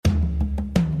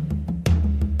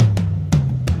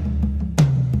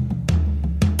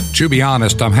To be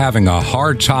honest, I'm having a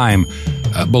hard time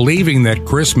believing that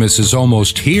Christmas is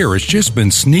almost here. It's just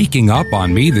been sneaking up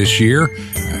on me this year.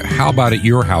 How about at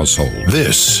your household?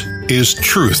 This is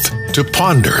Truth to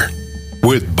Ponder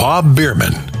with Bob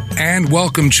Bierman. And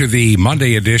welcome to the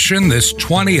Monday edition, this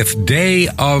 20th day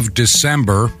of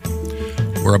December.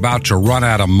 We're about to run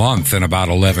out a month in about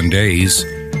 11 days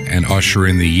and usher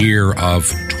in the year of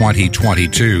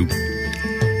 2022.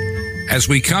 As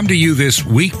we come to you this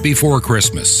week before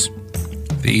Christmas,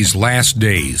 these last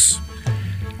days,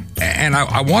 and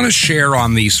I want to share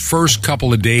on these first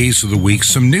couple of days of the week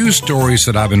some news stories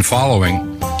that I've been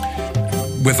following.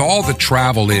 With all the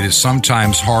travel, it is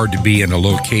sometimes hard to be in a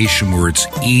location where it's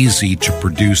easy to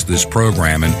produce this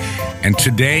program. And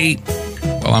today,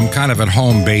 well, I'm kind of at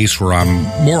home base where I'm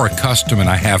more accustomed and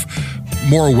I have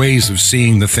more ways of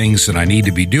seeing the things that I need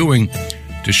to be doing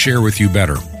to share with you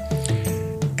better.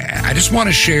 I just want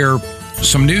to share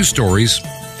some news stories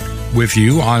with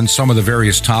you on some of the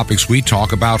various topics we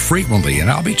talk about frequently.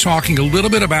 And I'll be talking a little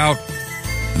bit about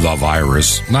the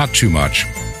virus, not too much.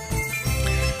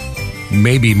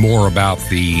 Maybe more about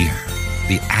the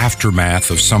aftermath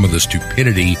of some of the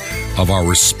stupidity of our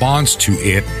response to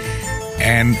it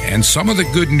and some of the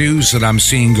good news that I'm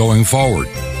seeing going forward.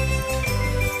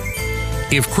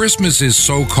 If Christmas is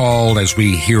so-called, as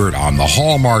we hear it on the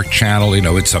Hallmark Channel,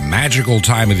 it's a magical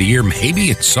time of the year, maybe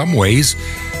in some ways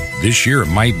this year it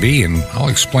might be, and I'll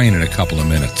explain in a couple of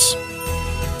minutes.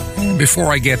 And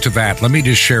before I get to that, let me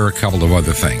just share a couple of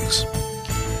other things.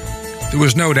 There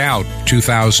was no doubt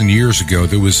 2,000 years ago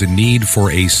there was a need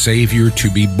for a Savior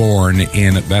to be born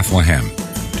in Bethlehem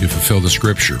to fulfill the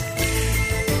Scripture.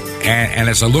 And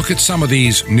as I look at some of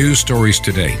these news stories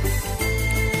today,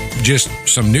 just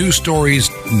some news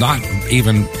stories, not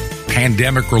even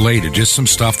pandemic related, just some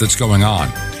stuff that's going on.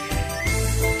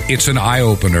 It's an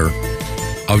eye-opener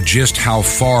of just how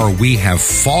far we have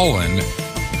fallen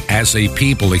as a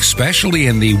people, especially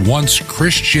in the once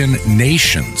Christian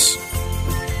nations.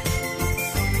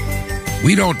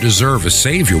 We don't deserve a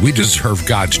Savior. We deserve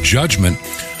God's judgment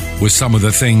with some of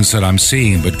the things that I'm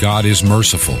seeing, but God is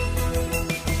merciful.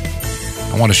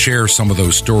 I want to share some of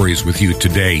those stories with you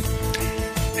today.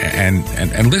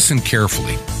 And listen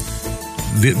carefully.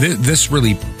 This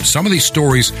really, some of these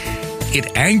stories,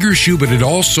 it angers you, but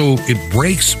it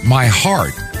breaks my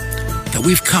heart that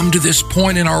we've come to this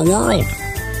point in our world.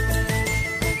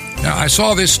 Now, I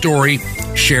saw this story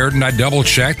shared and I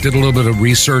double-checked, did a little bit of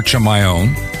research on my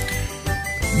own.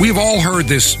 We've all heard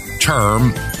this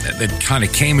term that kind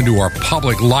of came into our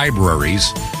public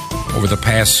libraries over the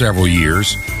past several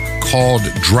years called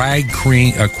Drag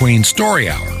Queen Story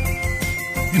Hour.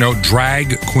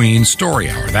 Drag Queen Story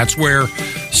Hour. That's where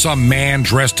some man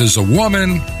dressed as a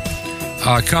woman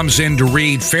comes in to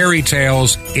read fairy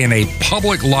tales in a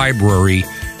public library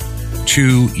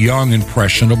to young,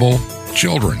 impressionable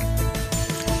children.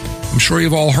 I'm sure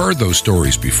you've all heard those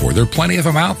stories before. There are plenty of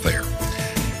them out there.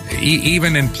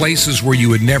 Even in places where you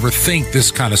would never think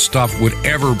this kind of stuff would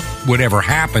ever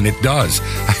happen, it does.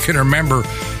 I can remember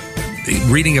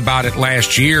reading about it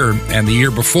last year and the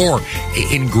year before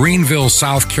in Greenville,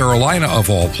 South Carolina, of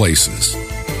all places.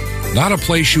 Not a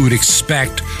place you would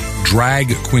expect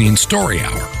Drag Queen Story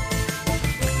Hour.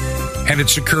 And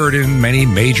it's occurred in many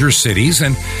major cities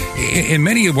and in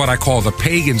many of what I call the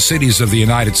pagan cities of the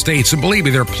United States. And believe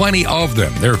me, there are plenty of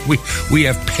them. We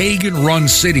have pagan-run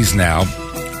cities now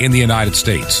in the United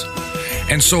States.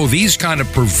 And so these kind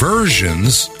of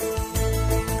perversions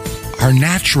are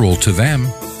natural to them.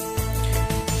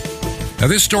 Now,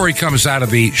 this story comes out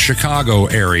of the Chicago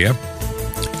area,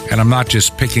 and I'm not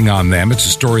just picking on them. It's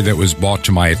a story that was brought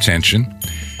to my attention.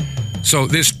 So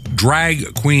this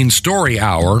Drag Queen Story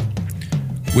Hour,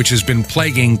 which has been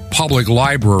plaguing public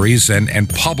libraries and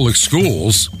public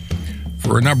schools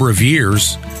for a number of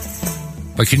years.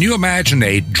 But can you imagine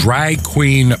a drag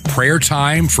queen prayer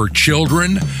time for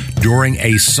children during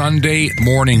a Sunday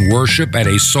morning worship at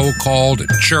a so-called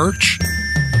church?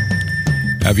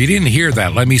 Now, if you didn't hear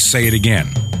that, let me say it again.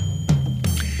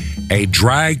 A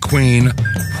drag queen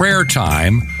prayer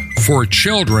time for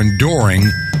children during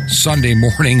Sunday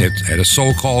morning at a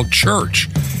so-called church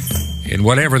in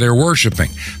whatever they're worshiping.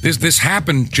 This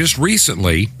happened just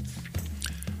recently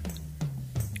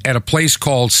at a place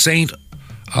called St.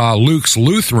 Luke's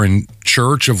Lutheran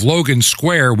Church of Logan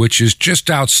Square, which is just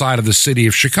outside of the city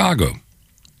of Chicago.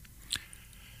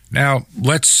 Now,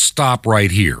 let's stop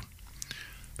right here.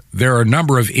 There are a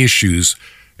number of issues.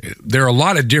 There are a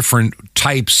lot of different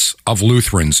types of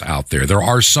Lutherans out there. There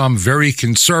are some very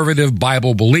conservative,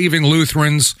 Bible-believing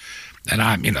Lutherans, and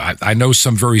I know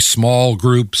some very small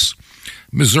groups.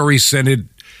 Missouri Synod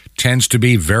tends to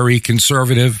be very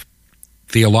conservative,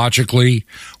 theologically,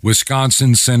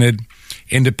 Wisconsin Synod,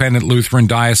 Independent Lutheran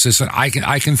Diocese. And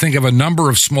I can think of a number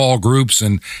of small groups,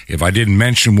 and if I didn't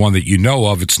mention one that you know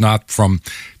of, it's not from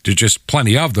to just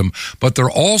plenty of them, but there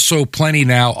are also plenty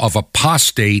now of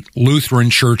apostate Lutheran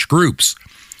church groups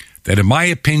that, in my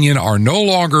opinion, are no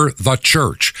longer the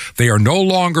church. They are no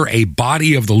longer a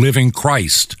body of the living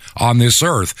Christ on this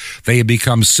earth. They have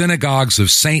become synagogues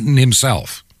of Satan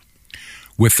himself.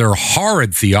 With their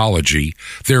horrid theology,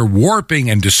 their warping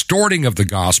and distorting of the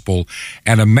gospel,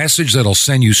 and a message that'll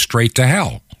send you straight to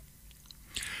hell.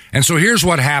 And so here's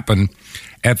what happened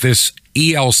at this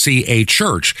ELCA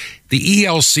church. The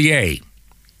ELCA,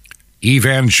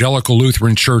 Evangelical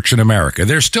Lutheran Church in America.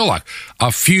 There's still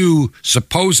a few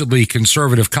supposedly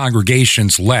conservative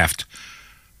congregations left,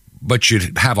 but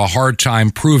you'd have a hard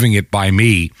time proving it by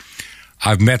me.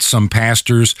 I've met some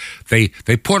pastors. They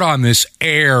put on this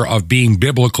air of being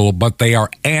biblical, but they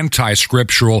are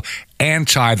anti-scriptural,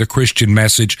 anti the Christian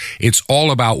message. It's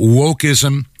all about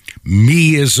wokeism,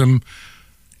 meism,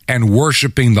 and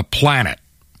worshiping the planet.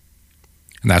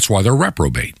 And that's why they're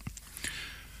reprobate.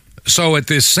 So at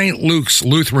this St. Luke's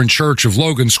Lutheran Church of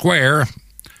Logan Square,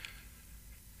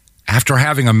 after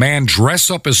having a man dress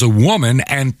up as a woman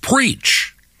and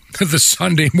preach the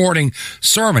Sunday morning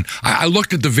sermon, I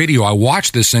looked at the video, I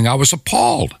watched this thing, I was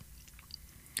appalled.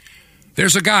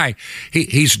 There's a guy,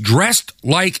 he's dressed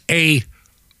like a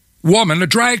woman, a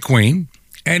drag queen,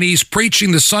 and he's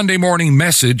preaching the Sunday morning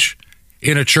message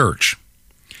in a church.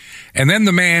 And then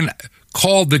the man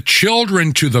called the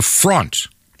children to the front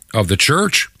of the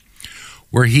church,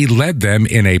 where he led them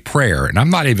in a prayer. And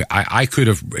I could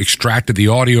have extracted the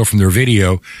audio from their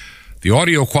video. The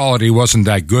audio quality wasn't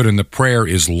that good, and the prayer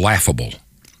is laughable.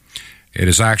 It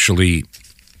is actually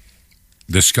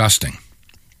disgusting.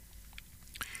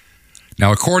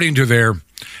 Now, according to the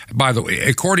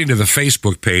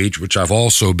Facebook page, which I've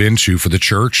also been to for the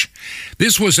church,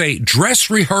 this was a dress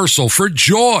rehearsal for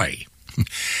joy.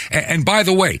 And by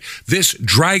the way, this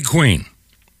drag queen,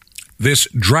 this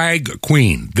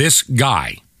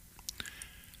guy,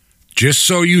 just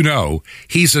so you know,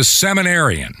 he's a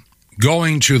seminarian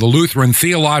going to the Lutheran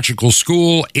Theological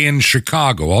School in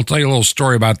Chicago. I'll tell you a little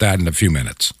story about that in a few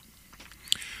minutes.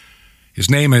 His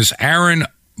name is Aaron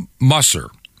Musser,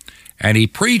 and he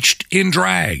preached in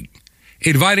drag,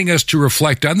 inviting us to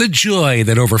reflect on the joy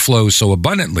that overflows so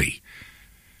abundantly.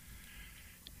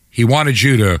 He wanted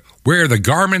you to wear the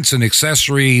garments and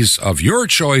accessories of your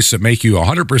choice that make you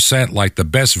 100% like the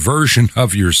best version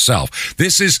of yourself.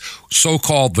 This is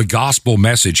so-called the gospel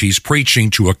message he's preaching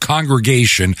to a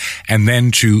congregation and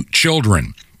then to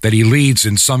children that he leads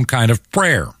in some kind of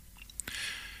prayer.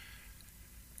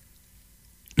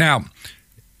 Now,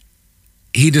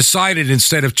 he decided,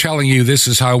 instead of telling you this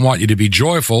is how I want you to be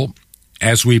joyful,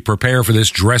 as we prepare for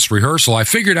this dress rehearsal, I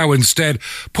figured I would instead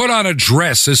put on a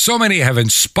dress, as so many have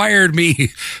inspired me,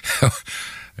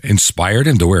 inspired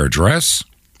him to wear a dress.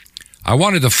 I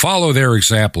wanted to follow their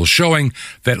example, showing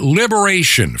that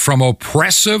liberation from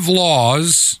oppressive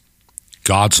laws,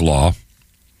 God's law,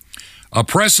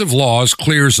 oppressive laws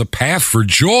clears a path for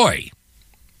joy.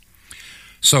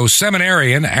 So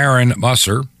seminarian Aaron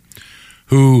Musser,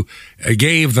 who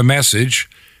gave the message,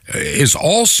 is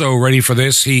also ready for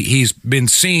this. He's been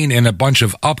seen in a bunch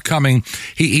of upcoming,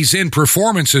 he's in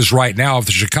performances right now of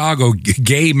the Chicago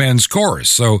Gay Men's Chorus.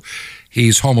 So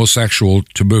he's homosexual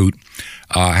to boot,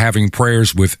 having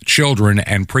prayers with children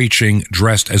and preaching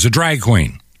dressed as a drag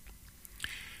queen.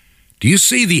 Do you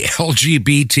see the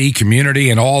LGBT community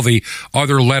and all the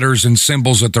other letters and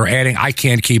symbols that they're adding? I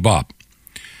can't keep up.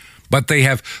 But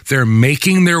they're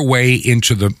making their way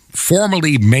into the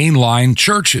formerly mainline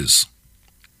churches.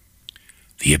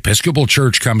 The Episcopal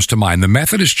Church comes to mind. The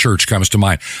Methodist Church comes to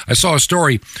mind. I saw a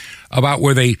story about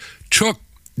where they took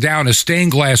down a stained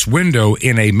glass window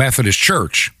in a Methodist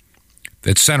church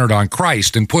that's centered on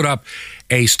Christ and put up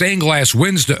a stained glass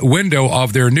window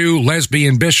of their new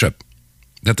lesbian bishop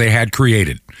that they had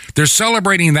created. They're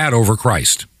celebrating that over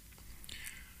Christ.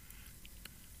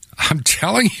 I'm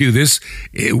telling you,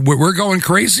 we're going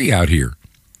crazy out here.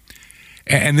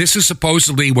 And this is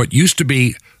supposedly what used to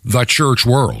be the church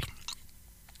world.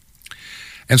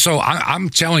 And so I'm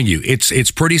telling you,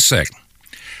 it's pretty sick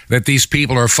that these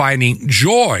people are finding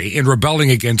joy in rebelling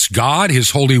against God, His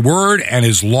holy word, and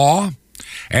His law,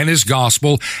 and His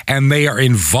gospel, and they are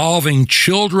involving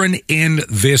children in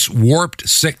this warped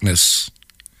sickness.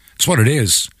 That's what it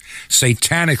is.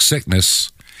 Satanic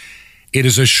sickness. It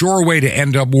is a sure way to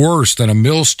end up worse than a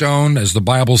millstone, as the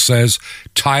Bible says,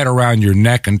 tied around your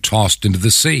neck and tossed into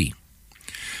the sea.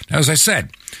 Now, as I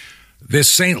said, this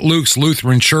St. Luke's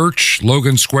Lutheran Church,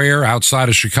 Logan Square, outside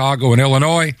of Chicago in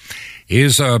Illinois,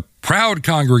 is a proud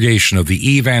congregation of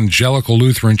the Evangelical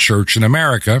Lutheran Church in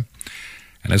America.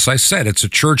 And as I said, it's a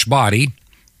church body,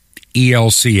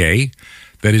 ELCA,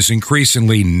 that is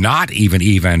increasingly not even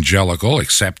evangelical,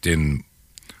 except in,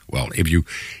 well, if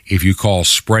you call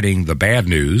spreading the bad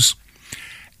news.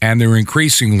 And they're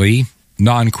increasingly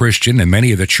non-Christian, and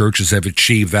many of the churches have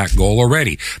achieved that goal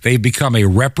already. They've become a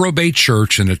reprobate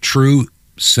church and a true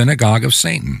synagogue of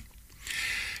Satan.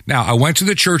 Now, I went to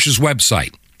the church's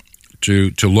website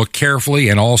to look carefully,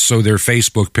 and also their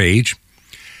Facebook page.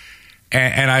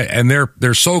 And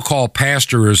their so-called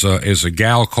pastor is a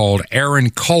gal called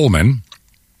Erin Coleman,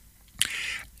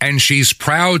 and she's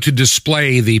proud to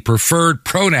display the preferred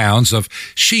pronouns of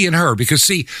she and her, because,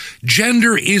 see,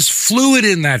 gender is fluid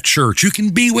in that church. You can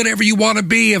be whatever you want to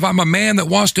be. If I'm a man that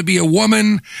wants to be a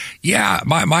woman, yeah,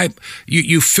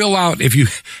 you fill out, if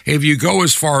you go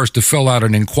as far as to fill out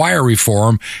an inquiry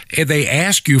form, they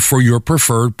ask you for your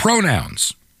preferred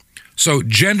pronouns. So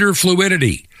gender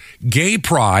fluidity, gay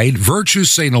pride, virtue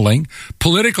signaling,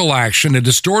 political action, a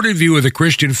distorted view of the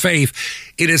Christian faith.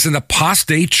 It is an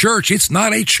apostate church. It's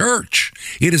not a church.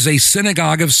 It is a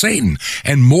synagogue of Satan.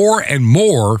 And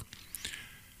more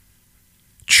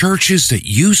churches that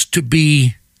used to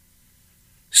be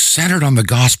centered on the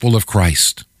gospel of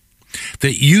Christ,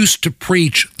 that used to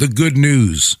preach the good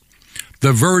news,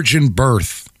 the virgin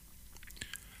birth,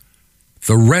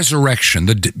 the resurrection,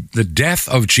 the death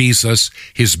of Jesus,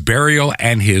 his burial,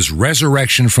 and his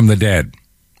resurrection from the dead,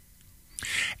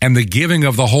 and the giving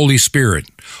of the Holy Spirit.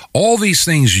 All these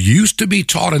things used to be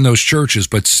taught in those churches,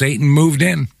 but Satan moved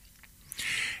in,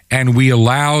 and we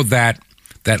allowed that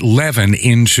leaven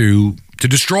to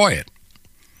destroy it.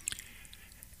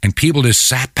 And people just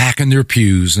sat back in their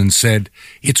pews and said,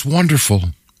 it's wonderful.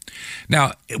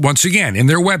 Now, once again, in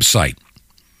their website,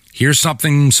 here's some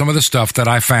of the stuff that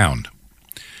I found.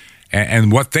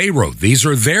 And what they wrote. These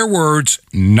are their words,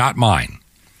 not mine.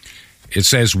 It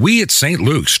says, we at St.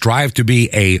 Luke strive to be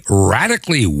a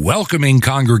radically welcoming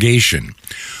congregation.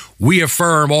 We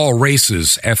affirm all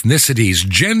races, ethnicities,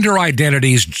 gender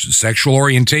identities, sexual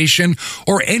orientation,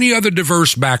 or any other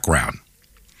diverse background.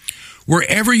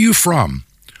 Wherever you're from,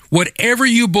 whatever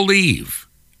you believe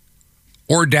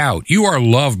or doubt, you are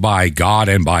loved by God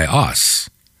and by us.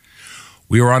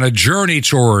 We are on a journey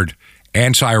toward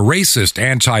anti-racist,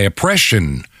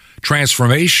 anti-oppression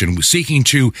transformation, seeking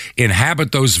to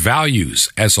inhabit those values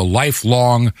as a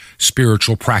lifelong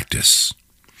spiritual practice.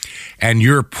 And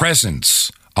your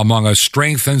presence among us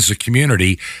strengthens the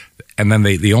community. And then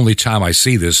the only time I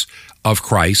see this of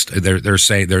Christ, they're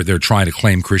saying they're trying to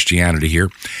claim Christianity here,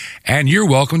 and you're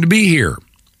welcome to be here.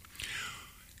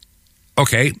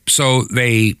 Okay, so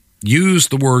they use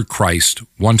the word Christ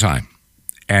one time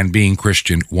and being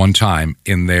Christian one time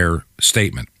in their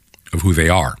statement of who they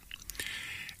are.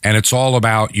 And it's all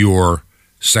about your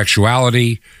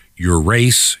sexuality, your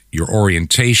race, your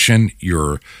orientation,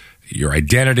 your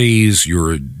identities,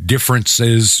 your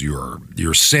differences,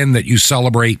 your sin that you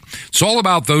celebrate. It's all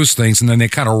about those things, and then they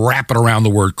kind of wrap it around the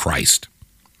word Christ.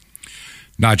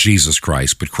 Not Jesus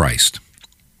Christ, but Christ.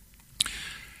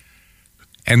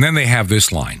 And then they have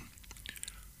this line: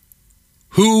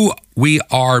 who we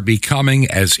are becoming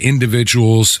as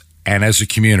individuals and as a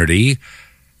community,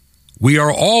 we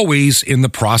are always in the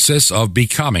process of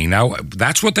becoming. Now,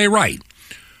 that's what they write.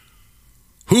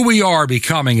 Who we are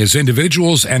becoming as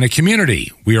individuals and a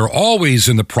community. We are always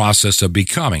in the process of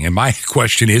becoming. And my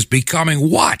question is, becoming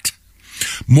what?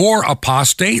 More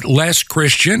apostate, less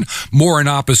Christian, more in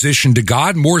opposition to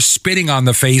God, more spitting on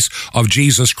the face of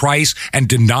Jesus Christ and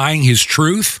denying his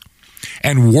truth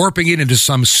and warping it into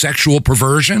some sexual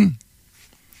perversion,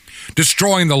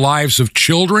 destroying the lives of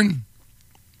children.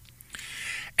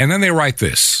 And then they write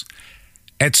this: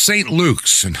 at St.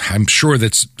 Luke's, and I'm sure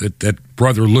that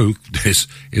Brother Luke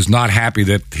is not happy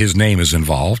that his name is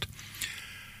involved.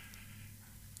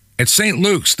 At St.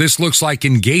 Luke's, this looks like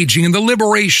engaging in the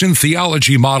liberation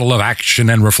theology model of action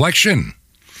and reflection.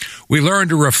 We learn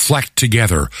to reflect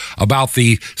together about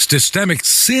the systemic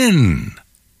sin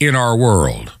in our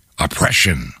world,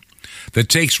 oppression, that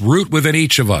takes root within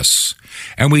each of us,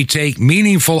 and we take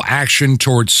meaningful action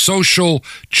towards social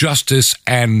justice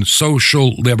and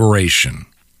social liberation.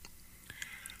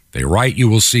 They write, you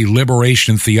will see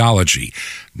liberation theology.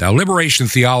 Now, liberation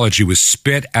theology was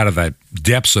spit out of the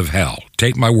depths of hell.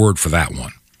 Take my word for that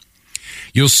one.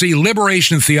 You'll see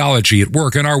liberation theology at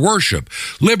work in our worship,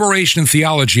 liberation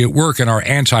theology at work in our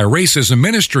anti-racism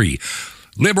ministry,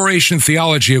 liberation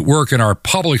theology at work in our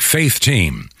public faith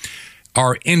team,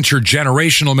 our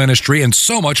intergenerational ministry, and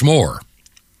so much more.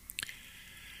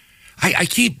 I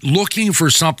keep looking for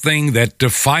something that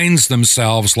defines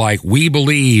themselves like we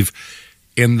believe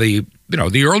in the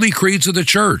early creeds of the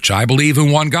church. I believe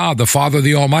in one God, the Father,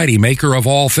 the Almighty, maker of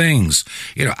all things.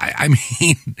 I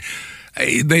mean,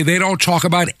 they don't talk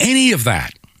about any of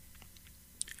that.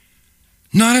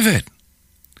 None of it.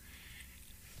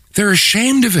 They're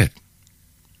ashamed of it.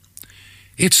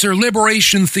 It's their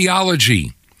liberation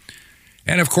theology.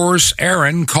 And of course,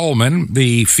 Erin Coleman,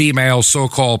 the female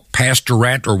so-called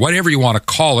pastorette, or whatever you want to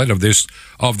call it, of this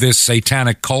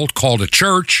satanic cult called a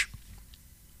church.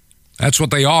 That's what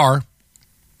they are.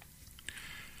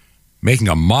 Making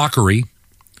a mockery.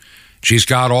 She's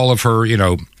got all of her,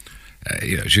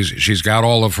 she's got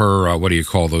all of her, what do you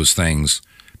call those things?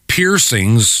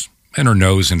 Piercings in her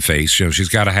nose and face. She's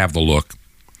got to have the look.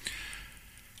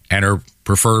 And her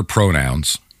preferred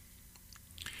pronouns.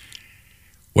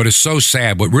 What is so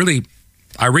sad, but really,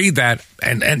 I read that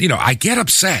and I get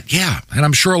upset. Yeah, and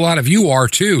I'm sure a lot of you are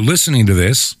too, listening to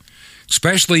this,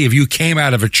 especially if you came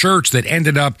out of a church that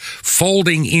ended up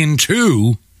folding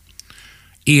into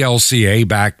ELCA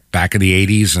back in the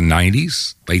 80s and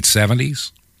 90s, late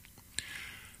 70s.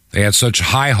 They had such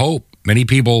high hope. Many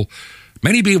people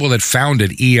that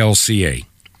founded ELCA.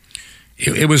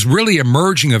 It was really a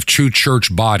merging of two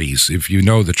church bodies, if you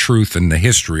know the truth and the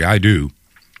history. I do.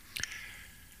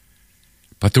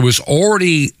 But there was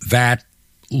already that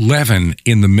leaven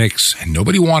in the mix, and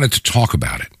nobody wanted to talk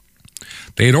about it.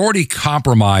 They had already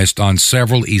compromised on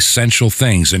several essential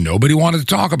things, and nobody wanted to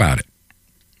talk about it.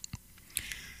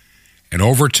 And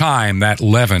over time, that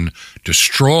leaven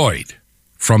destroyed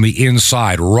from the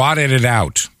inside, rotted it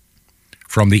out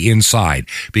from the inside,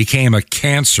 became a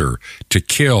cancer to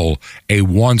kill a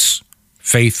once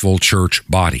faithful church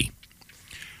body.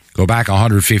 Go back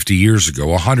 150 years ago,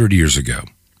 100 years ago.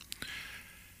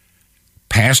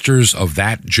 Pastors of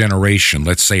that generation,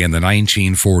 let's say in the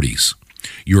 1940s,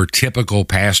 your typical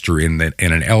pastor in an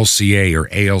LCA or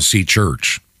ALC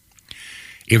church,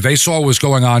 if they saw what was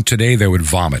going on today, they would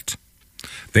vomit.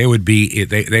 They would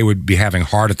be having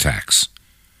heart attacks.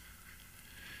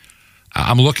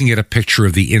 I'm looking at a picture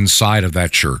of the inside of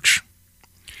that church.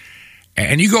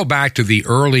 And you go back to the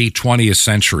early 20th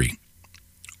century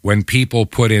when people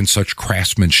put in such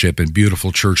craftsmanship in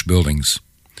beautiful church buildings.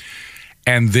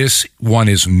 And this one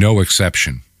is no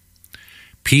exception.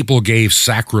 People gave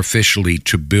sacrificially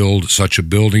to build such a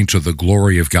building to the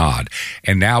glory of God.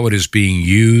 And now it is being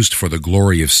used for the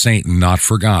glory of Satan, not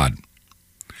for God.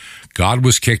 God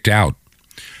was kicked out.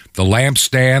 The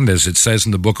lampstand, as it says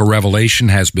in the book of Revelation,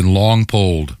 has been long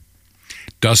pulled.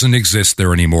 Doesn't exist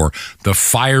there anymore. The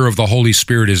fire of the Holy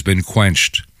Spirit has been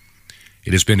quenched.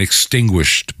 It has been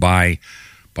extinguished by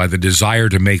the desire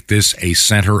to make this a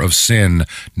center of sin,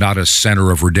 not a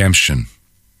center of redemption.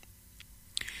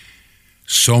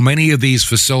 So many of these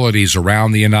facilities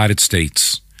around the United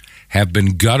States have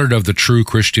been gutted of the true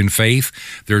Christian faith.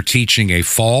 They're teaching a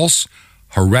false,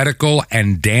 heretical,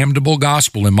 and damnable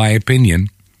gospel, in my opinion,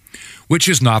 which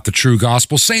is not the true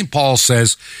gospel. St. Paul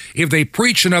says, if they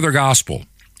preach another gospel,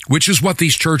 which is what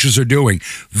these churches are doing,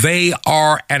 they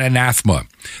are an anathema.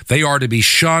 They are to be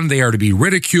shunned. They are to be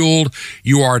ridiculed.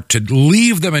 You are to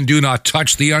leave them and do not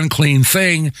touch the unclean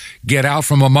thing. Get out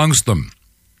from amongst them.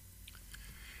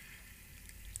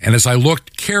 And as I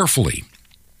looked carefully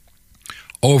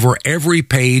over every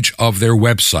page of their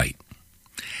website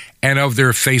and of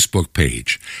their Facebook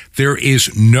page, there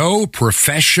is no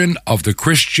profession of the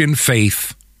Christian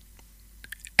faith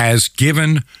as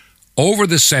given over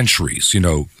the centuries.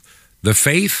 The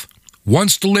faith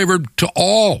once delivered to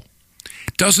all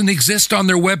doesn't exist on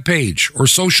their webpage or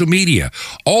social media.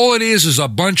 All it is a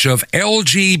bunch of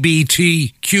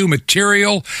LGBTQ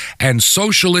material and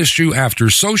social issue after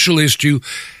social issue,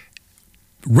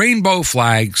 rainbow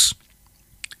flags,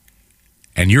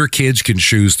 and your kids can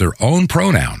choose their own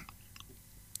pronoun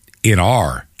in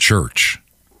our church.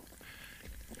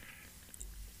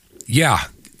 Yeah,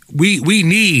 we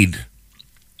need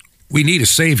a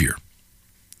Savior.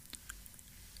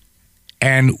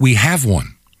 And we have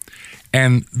one.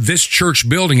 And this church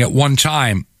building at one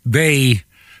time, they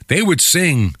would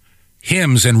sing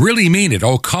hymns and really mean it.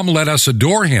 Oh, come, let us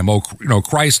adore him. Oh,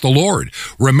 Christ the Lord.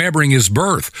 Remembering his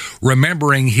birth,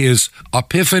 remembering his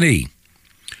epiphany,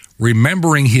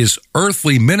 remembering his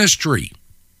earthly ministry.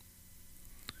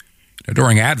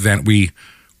 During Advent, we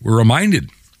were reminded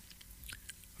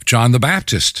of John the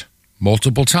Baptist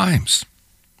multiple times.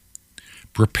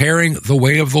 Preparing the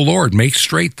way of the Lord, make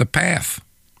straight the path.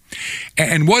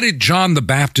 And what did John the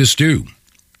Baptist do?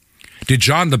 Did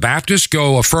John the Baptist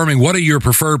go affirming, what are your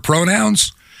preferred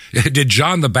pronouns? Did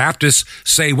John the Baptist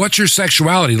say, what's your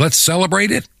sexuality? Let's celebrate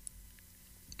it?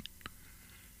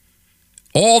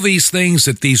 All these things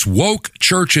that these woke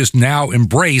churches now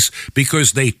embrace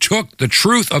because they took the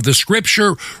truth of the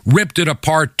Scripture, ripped it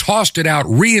apart, tossed it out,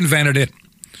 reinvented it,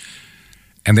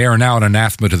 and they are now an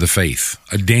anathema to the faith,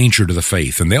 a danger to the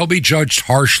faith, and they'll be judged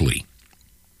harshly.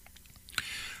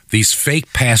 These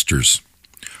fake pastors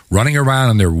running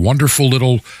around in their wonderful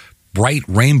little bright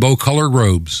rainbow-colored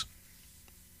robes,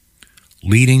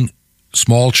 leading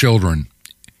small children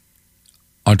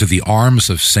onto the arms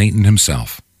of Satan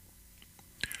himself.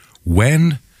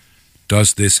 When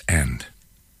does this end?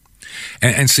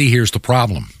 And see, here's the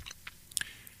problem.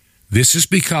 This is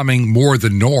becoming more the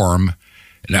norm.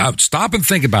 Now, stop and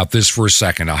think about this for a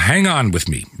second. Now, hang on with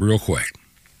me real quick.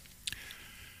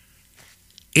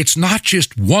 It's not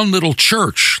just one little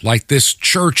church like this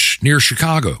church near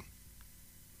Chicago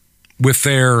with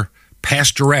their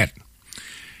pastorette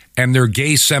and their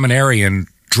gay seminarian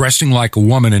dressing like a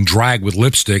woman in drag with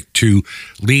lipstick to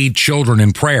lead children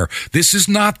in prayer. This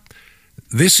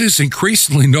is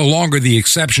increasingly no longer the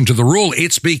exception to the rule.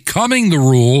 It's becoming the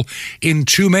rule in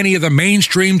too many of the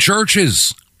mainstream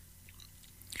churches.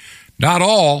 Not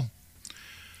all,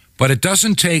 but it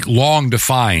doesn't take long to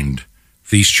find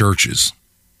these churches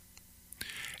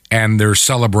and their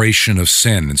celebration of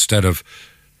sin instead of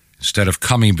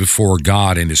coming before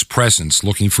God in his presence,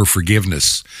 looking for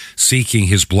forgiveness, seeking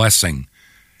his blessing,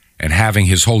 and having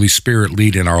his Holy Spirit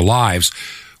lead in our lives.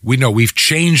 We know we've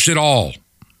changed it all.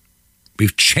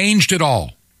 We've changed it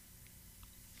all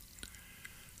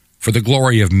for the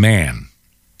glory of man,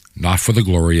 not for the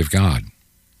glory of God.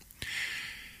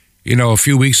 You know, a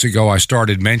few weeks ago, I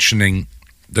started mentioning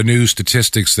the new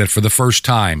statistics that for the first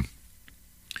time,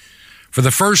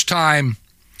 the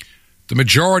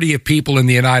majority of people in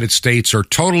the United States are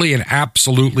totally and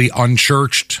absolutely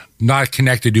unchurched, not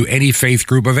connected to any faith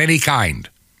group of any kind,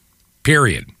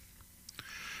 period.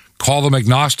 Call them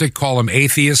agnostic, call them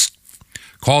atheist,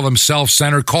 call them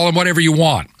self-centered, call them whatever you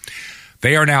want.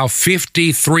 They are now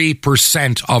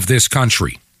 53% of this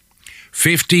country.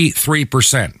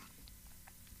 53%.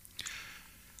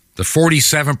 The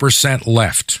 47%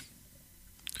 left.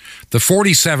 The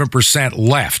 47%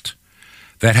 left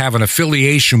that have an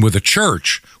affiliation with a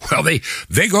church, well,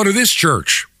 they go to this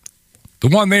church, the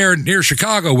one there near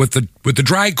Chicago with the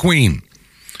drag queen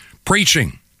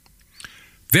preaching.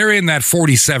 They're in that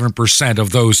 47%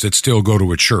 of those that still go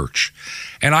to a church.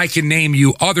 And I can name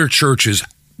you other churches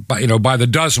by the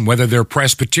dozen, whether they're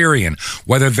Presbyterian,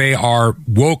 whether they are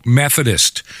woke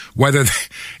Methodist, whether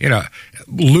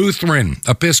Lutheran,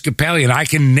 Episcopalian. I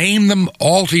can name them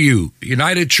all to you.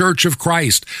 United Church of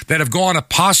Christ, that have gone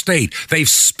apostate. They've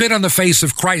spit on the face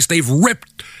of Christ. They've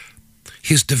ripped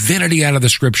his divinity out of the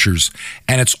Scriptures.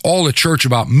 And it's all a church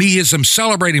about meism,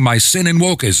 celebrating my sin and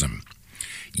wokeism.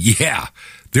 Yeah,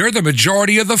 they're the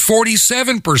majority of the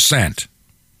 47%.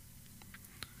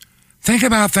 Think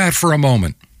about that for a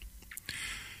moment.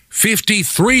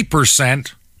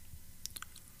 53%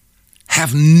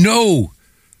 have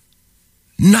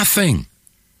nothing,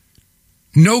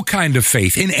 no kind of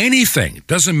faith in anything. It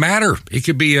doesn't matter. It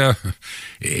could be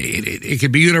it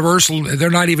could be universal. They're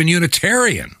not even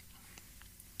Unitarian.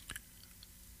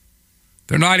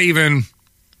 They're not even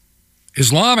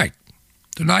Islamic.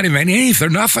 They're not even anything. They're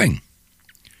nothing.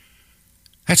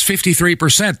 That's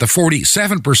 53%, the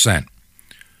 47%.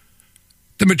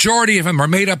 The majority of them are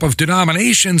made up of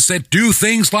denominations that do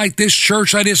things like this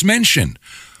church I just mentioned.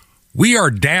 We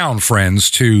are down, friends,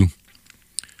 to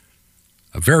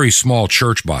a very small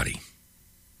church body.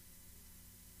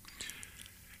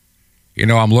 You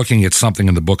know, I'm looking at something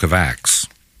in the book of Acts,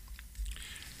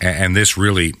 and this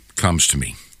really comes to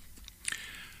me.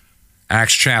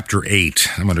 Acts chapter 8,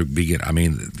 I'm going to begin. I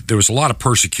mean, there was a lot of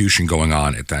persecution going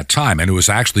on at that time, and it was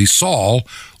actually Saul,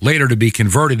 later to be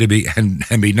converted to be and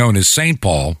be known as St.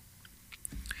 Paul.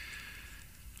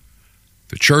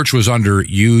 The church was under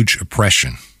huge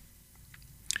oppression.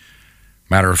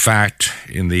 Matter of fact,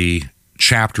 in the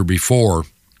chapter before,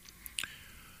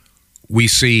 we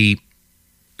see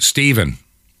Stephen,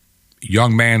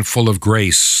 young man full of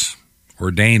grace,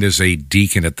 ordained as a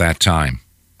deacon at that time.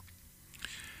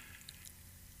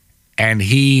 And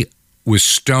he was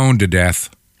stoned to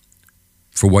death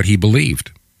for what he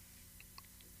believed.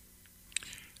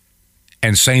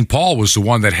 And St. Paul was the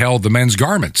one that held the men's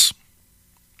garments.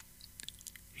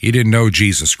 He didn't know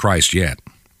Jesus Christ yet.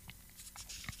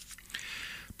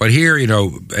 But here,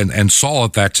 and Saul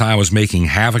at that time was making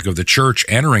havoc of the church,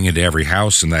 entering into every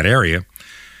house in that area,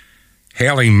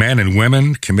 hailing men and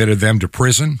women, committed them to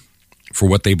prison for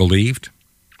what they believed.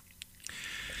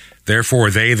 Therefore,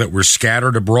 they that were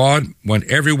scattered abroad went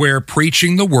everywhere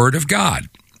preaching the word of God.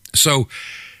 So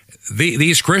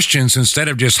these Christians, instead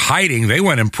of just hiding, they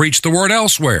went and preached the word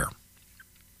elsewhere.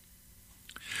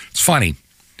 It's funny.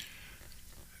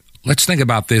 Let's think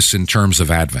about this in terms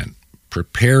of Advent.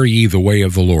 Prepare ye the way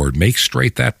of the Lord. Make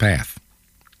straight that path.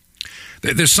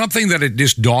 There's something that it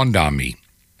just dawned on me,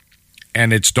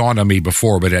 and it's dawned on me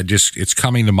before, but it's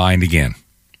coming to mind again.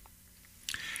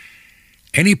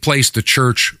 Any place the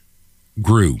church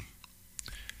grew,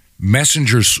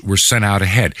 messengers were sent out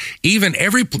ahead. Even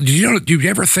do you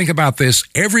ever think about this?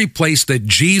 Every place that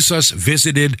Jesus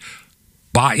visited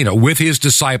with his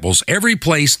disciples, every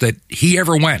place that he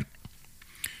ever went,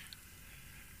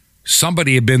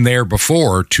 somebody had been there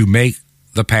before to make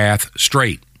the path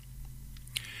straight.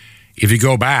 If you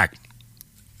go back,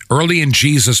 early in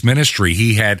Jesus' ministry,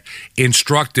 he had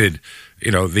instructed,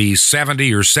 the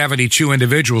 70 or 72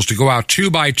 individuals to go out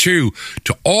 2 by 2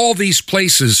 to all these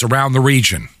places around the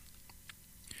region.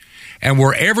 And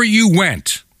wherever you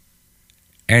went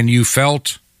and you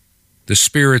felt the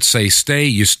Spirit say, stay,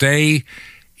 you stay.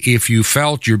 If you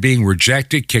felt you're being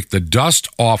rejected, kick the dust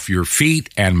off your feet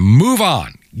and move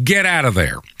on. Get out of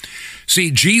there.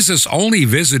 See, Jesus only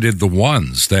visited the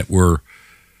ones that were,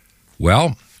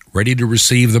 ready to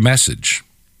receive the message.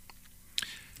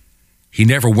 He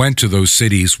never went to those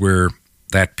cities where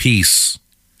that peace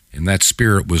and that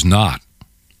Spirit was not.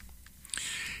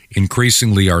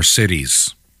 Increasingly, our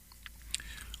cities,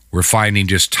 we're finding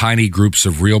just tiny groups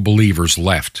of real believers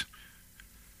left.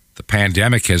 The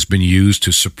pandemic has been used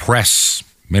to suppress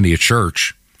many a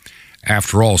church.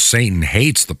 After all, Satan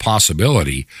hates the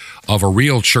possibility of a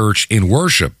real church in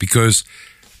worship because,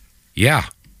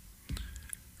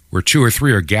 where 2 or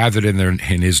 3 are gathered in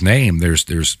his name,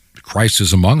 there's Christ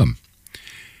is among them.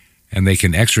 And they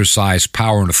can exercise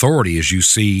power and authority, as you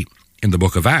see in the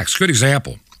book of Acts. Good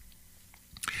example.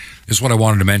 This is what I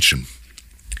wanted to mention.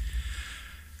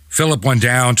 Philip went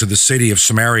down to the city of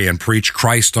Samaria and preached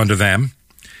Christ unto them,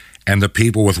 and the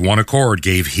people with one accord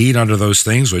gave heed unto those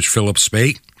things which Philip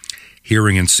spake,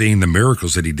 hearing and seeing the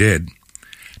miracles that he did.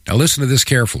 Now listen to this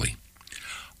carefully.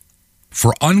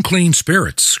 For unclean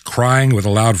spirits, crying with a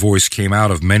loud voice, came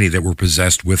out of many that were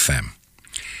possessed with them.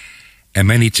 And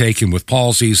many taken with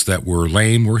palsies that were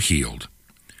lame were healed.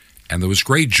 And there was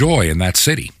great joy in that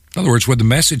city. In other words, when the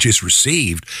message is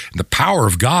received and the power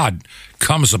of God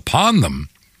comes upon them,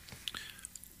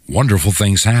 wonderful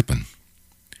things happen.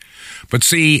 But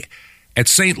see, at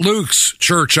St. Luke's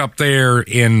church up there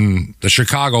in the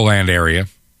Chicagoland area,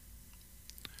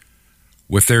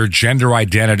 with their gender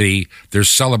identity, their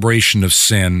celebration of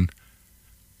sin,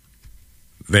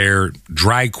 their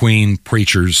drag queen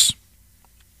preachers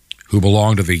who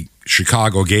belong to the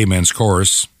Chicago Gay Men's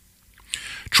Chorus,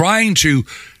 trying to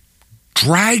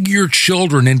drag your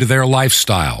children into their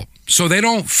lifestyle so they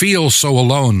don't feel so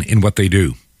alone in what they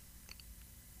do.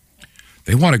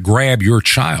 They want to grab your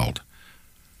child.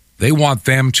 They want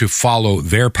them to follow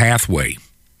their pathway,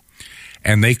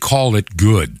 and they call it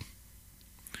good.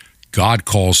 God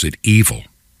calls it evil.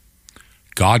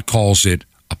 God calls it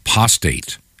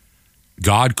apostate.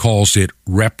 God calls it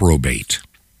reprobate.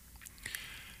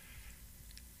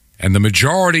 And the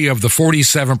majority of the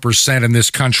 47% in this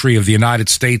country of the United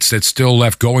States that's still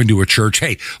left going to a church,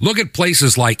 hey, look at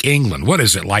places like England. What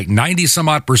is it, like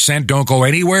 90-some-odd% don't go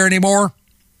anywhere anymore?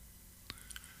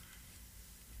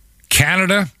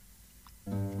 Canada,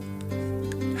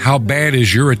 how bad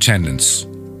is your attendance?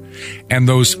 And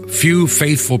those few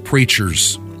faithful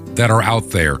preachers that are out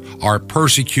there are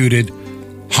persecuted,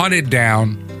 hunted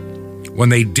down, when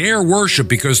they dare worship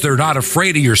because they're not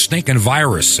afraid of your stinking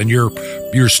virus and your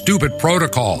stupid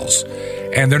protocols,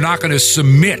 and they're not going to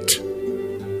submit,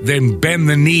 then bend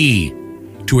the knee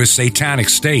to a satanic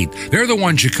state. They're the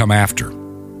ones you come after.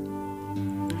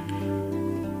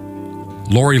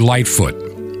 Lori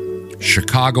Lightfoot,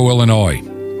 Chicago, Illinois.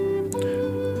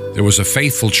 There was a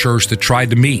faithful church that tried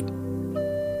to meet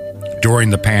during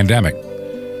the pandemic.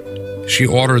 She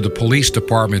ordered the police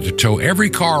department to tow every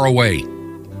car away.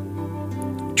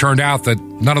 Turned out that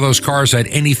none of those cars had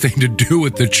anything to do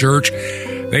with the church.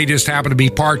 They just happened to be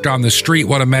parked on the street.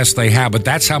 What a mess they had. But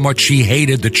that's how much she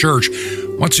hated the church.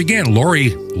 Once again, Lori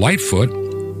Lightfoot,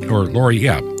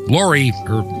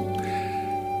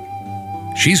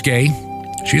 she's gay.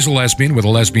 She's a lesbian with a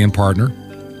lesbian partner.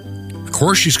 Of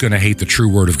course she's going to hate the true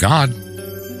Word of God,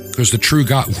 because the true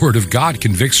Word of God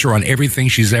convicts her on everything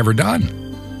she's ever done.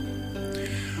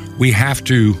 We have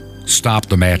to stop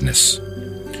the madness.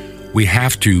 We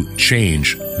have to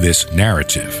change this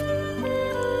narrative.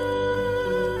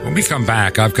 When we come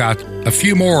back, I've got a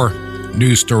few more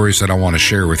news stories that I want to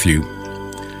share with you.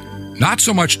 Not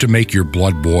so much to make your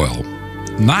blood boil,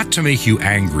 not to make you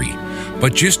angry,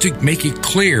 but just to make it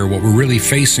clear what we're really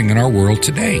facing in our world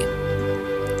today.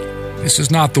 This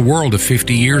is not the world of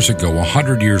 50 years ago,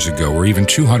 100 years ago, or even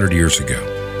 200 years ago.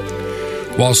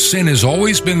 While sin has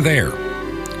always been there,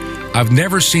 I've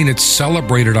never seen it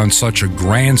celebrated on such a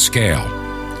grand scale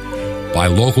by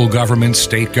local governments,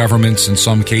 state governments in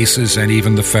some cases, and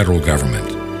even the federal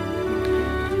government.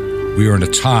 We are in a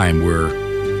time where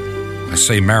I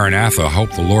say, Maranatha,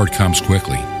 hope the Lord comes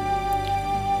quickly.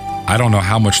 I don't know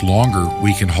how much longer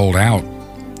we can hold out.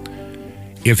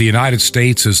 If the United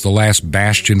States is the last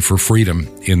bastion for freedom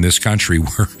in this country,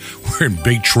 we're in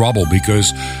big trouble,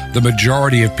 because the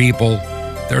majority of people,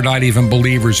 they're not even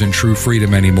believers in true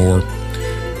freedom anymore.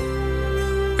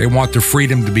 They want their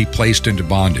freedom to be placed into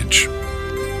bondage.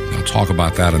 I'll talk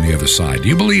about that on the other side. Do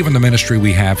you believe in the ministry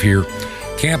we have here?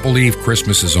 Can't believe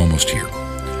Christmas is almost here.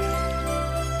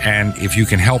 And if you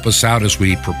can help us out as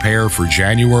we prepare for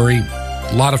January,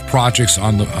 a lot of projects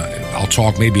on the, I'll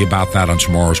talk maybe about that on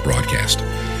tomorrow's broadcast.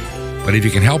 But if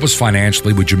you can help us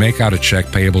financially, would you make out a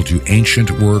check payable to Ancient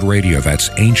Word Radio?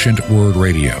 That's Ancient Word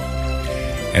Radio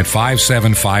at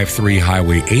 5753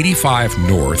 Highway 85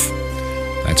 North.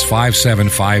 That's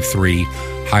 5753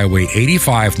 Highway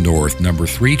 85 North, number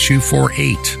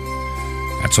 3248.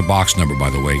 That's a box number, by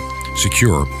the way,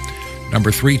 secure.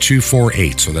 Number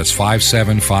 3248. So that's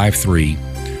 5753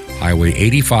 Highway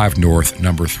 85 North,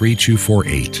 number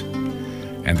 3248.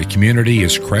 And the community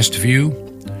is Crestview,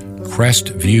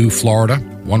 Florida.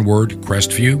 One word,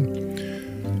 Crestview.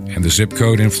 And the zip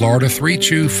code in Florida,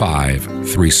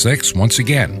 32536. Once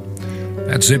again,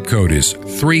 that zip code is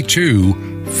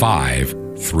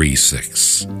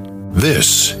 32536.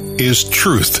 This is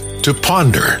Truth to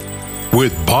Ponder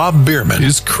with Bob Bierman.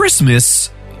 Is Christmas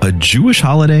a Jewish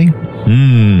holiday?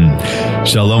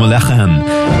 Shalom Alechem.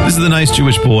 This is the nice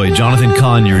Jewish boy, Jonathan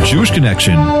Kahn, your Jewish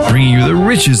connection, bringing you the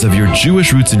riches of your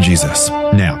Jewish roots in Jesus.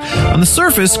 Now, on the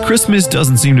surface, Christmas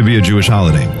doesn't seem to be a Jewish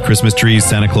holiday. Christmas trees,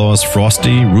 Santa Claus,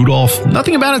 Frosty, Rudolph,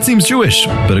 nothing about it seems Jewish.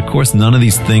 But of course, none of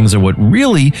these things are what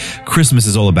really Christmas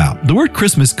is all about. The word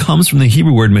Christmas comes from the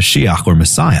Hebrew word Mashiach, or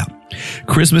Messiah.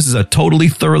 Christmas is a totally,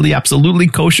 thoroughly, absolutely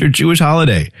kosher Jewish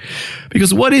holiday.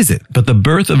 Because what is it but the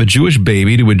birth of a Jewish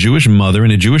baby to a Jewish mother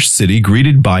in a Jewish city,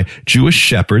 greeted by Jewish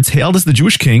shepherds, hailed as the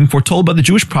Jewish king, foretold by the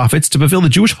Jewish prophets to fulfill the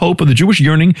Jewish hope of the Jewish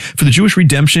yearning for the Jewish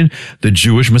redemption, the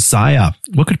Jewish Messiah.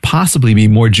 What could possibly be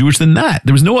more Jewish than that?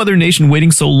 There was no other nation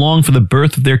waiting so long for the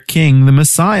birth of their king, the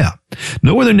Messiah.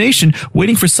 No other nation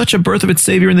waiting for such a birth of its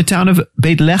Savior in the town of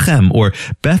Bethlehem, or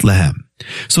Bethlehem.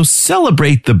 So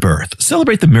celebrate the birth,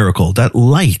 celebrate the miracle, that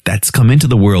light that's come into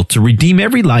the world to redeem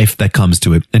every life that comes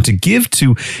to it and to give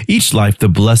to each life the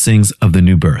blessings of the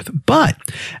new birth. But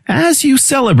as you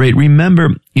celebrate,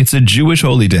 remember it's a Jewish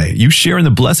holy day. You share in the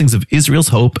blessings of Israel's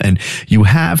hope, and you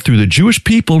have, through the Jewish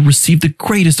people, received the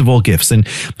greatest of all gifts. And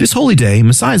this holy day,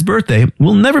 Messiah's birthday,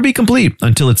 will never be complete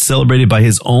until it's celebrated by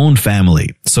his own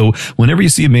family. So whenever you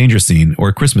see a manger scene or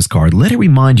a Christmas card, let it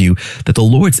remind you that the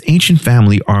Lord's ancient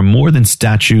family are more than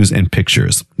statues and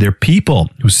pictures. They're people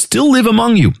who still live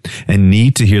among you and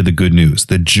need to hear the good news,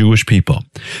 the Jewish people.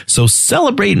 So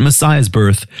celebrate Messiah's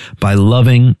birth by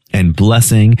loving and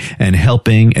blessing and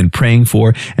helping and praying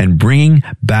for and bringing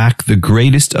back the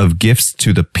greatest of gifts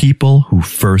to the people who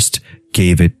first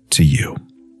gave it to you.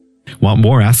 Want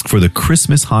more? Ask for the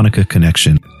Christmas Hanukkah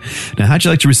Connection. Now, how'd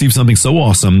you like to receive something so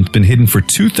awesome, been hidden for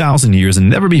 2,000 years and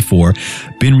never before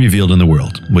been revealed in the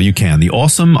world? Well, you can. The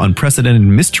awesome, unprecedented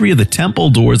mystery of the temple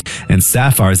doors and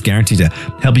sapphires, guaranteed to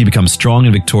help you become strong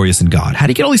and victorious in God. How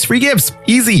do you get all these free gifts?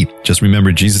 Easy. Just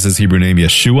remember Jesus' Hebrew name,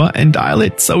 Yeshua, and dial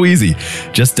it. So easy.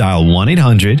 Just dial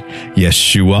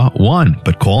 1-800-YESHUA-1.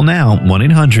 But call now,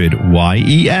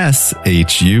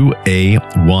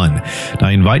 1-800-YESHUA-1. Now,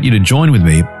 I invite you to join with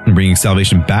me in bringing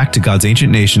salvation back to God's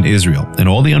ancient nation, Israel, and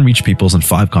all the unreached peoples on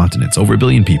 5 continents, over 1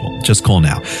 billion people. Just call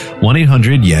now.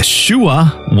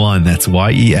 1-800-YESHUA-1. That's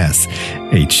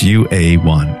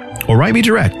YESHUA-1. Or write me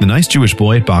direct, The Nice Jewish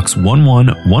Boy, at Box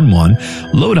 1111,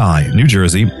 Lodi, New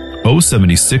Jersey,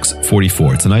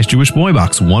 07644. It's a Nice Jewish Boy,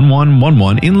 Box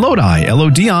 1111 in Lodi,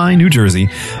 Lodi, New Jersey,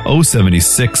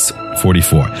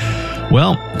 07644.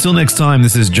 Well, till next time,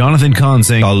 this is Jonathan Kahn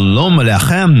saying, Shalom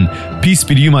Alechem. Peace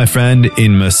be to you, my friend,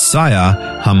 in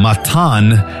Messiah,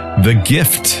 Hamatan, the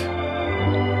gift.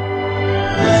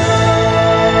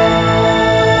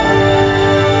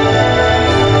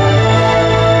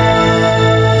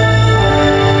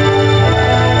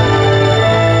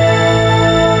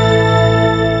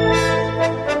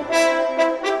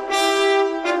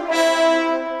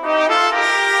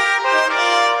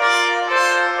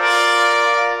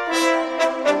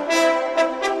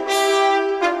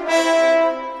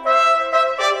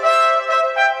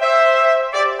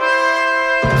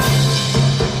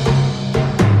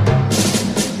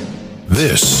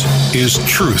 This is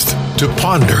Truth to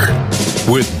Ponder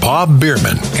with Bob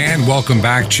Bierman. And welcome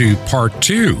back to part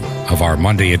 2 of our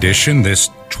Monday edition, this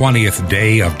 20th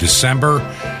day of December,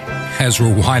 as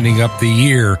we're winding up the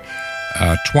year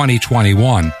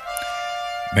 2021.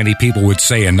 Many people would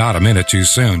say, and not a minute too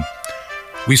soon.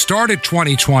 We started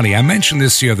 2020. I mentioned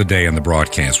this the other day in the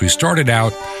broadcast. We started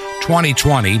out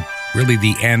 2020, really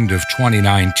the end of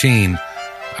 2019.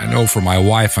 I know for my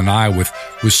wife and I, with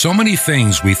so many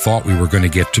things we thought we were going to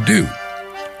get to do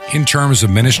in terms of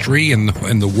ministry and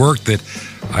the work that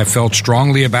I felt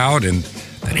strongly about, and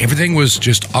that everything was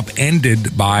just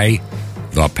upended by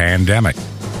the pandemic,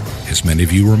 as many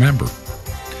of you remember.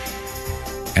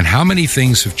 And how many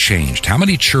things have changed? How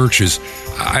many churches?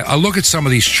 I look at some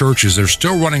of these churches, they're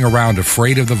still running around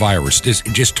afraid of the virus,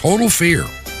 just total fear.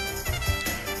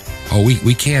 Oh,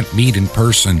 we can't meet in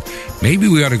person. Maybe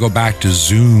we ought to go back to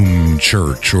Zoom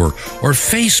church or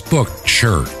Facebook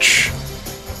church.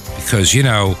 Because,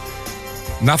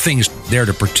 nothing's there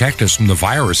to protect us from the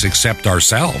virus except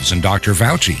ourselves and Dr.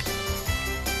 Fauci.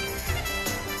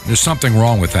 There's something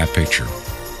wrong with that picture.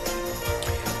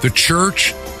 The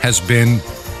church has been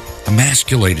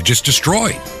emasculated, just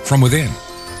destroyed from within.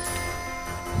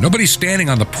 Nobody's standing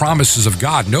on the promises of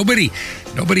God.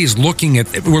 Nobody's looking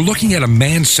at, we're looking at a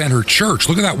man-centered church.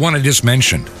 Look at that one I just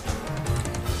mentioned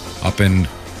up in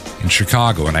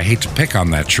Chicago. And I hate to pick on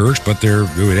that church, but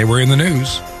they were in the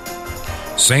news.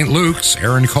 St. Luke's,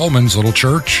 Aaron Coleman's little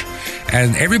church.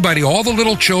 And everybody, all the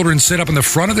little children sit up in the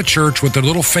front of the church with their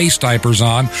little face diapers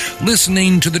on,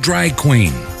 listening to the drag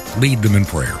queen lead them in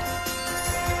prayer.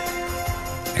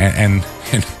 And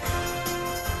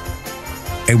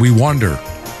we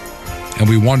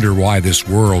wonder why this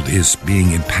world is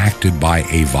being impacted by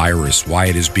a virus, why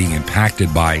it is being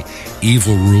impacted by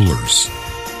evil rulers.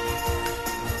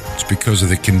 It's because of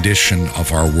the condition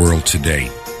of our world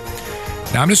today.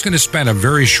 Now, I'm just going to spend a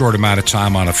very short amount of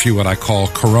time on a few what I call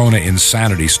Corona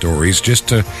insanity stories,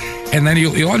 and then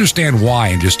you'll understand why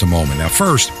in just a moment. Now,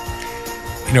 first,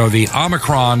 the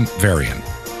Omicron variant.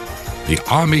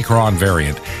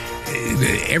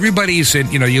 Everybody's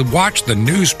in, you watch the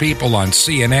news people on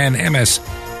CNN,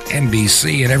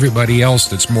 MSNBC, and everybody else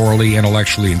that's morally,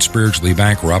 intellectually, and spiritually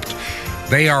bankrupt.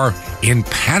 They are in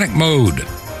panic mode,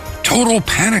 total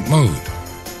panic mode.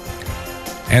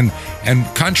 And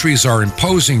countries are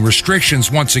imposing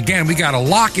restrictions once again. We got to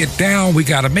lock it down. We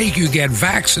got to make you get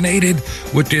vaccinated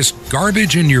with this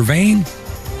garbage in your vein.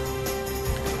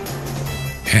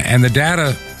 And the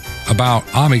data about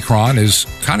Omicron is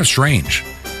kind of strange.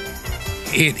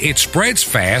 It spreads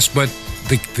fast, but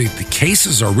the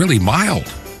cases are really mild.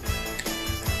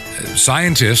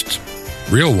 Scientists,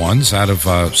 real ones out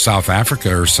of South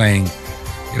Africa, are saying,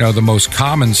 the most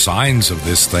common signs of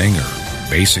this thing are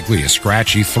basically a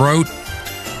scratchy throat.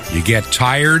 You get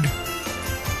tired.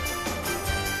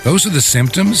 Those are the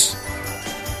symptoms.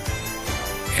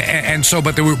 And so,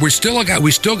 but we still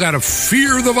got to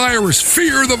fear the virus.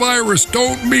 Fear the virus.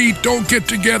 Don't meet. Don't get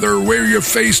together. Wear your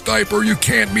face diaper. You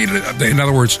can't meet. In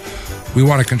other words, we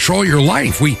want to control your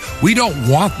life. We don't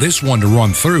want this one to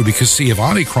run through, because see, if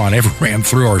Omicron ever ran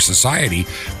through our society,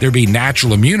 there'd be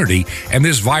natural immunity, and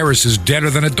this virus is deader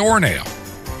than a doornail.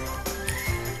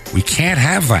 We can't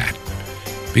have that,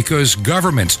 because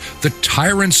governments, the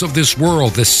tyrants of this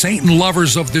world, the Satan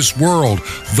lovers of this world,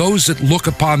 those that look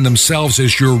upon themselves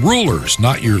as your rulers,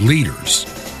 not your leaders,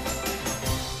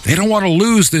 they don't want to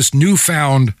lose this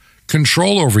newfound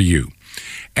control over you.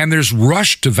 And there's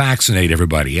rush to vaccinate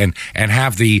everybody and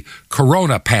have the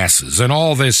corona passes, and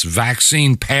all this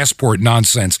vaccine passport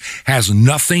nonsense has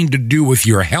nothing to do with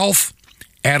your health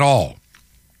at all.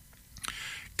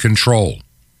 Control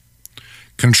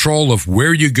of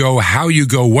where you go, how you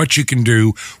go, what you can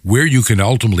do, where you can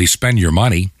ultimately spend your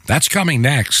money. That's coming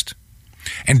next.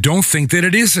 And don't think that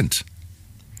it isn't.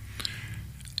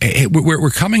 We're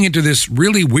coming into this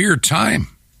really weird time.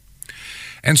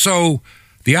 And so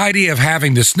the idea of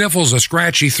having the sniffles, a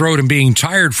scratchy throat, and being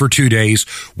tired for 2 days,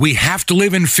 we have to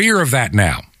live in fear of that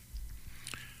now.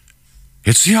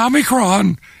 It's the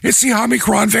Omicron. It's the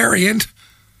Omicron variant.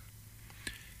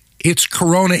 It's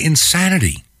Corona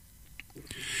insanity.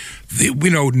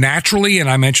 Naturally, and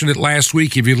I mentioned it last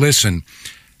week, if you listen,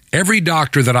 every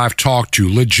doctor that I've talked to,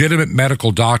 legitimate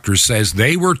medical doctors, says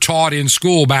they were taught in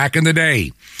school back in the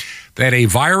day that a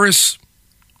virus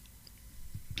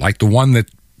like the one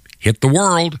that hit the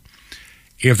world,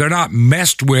 if they're not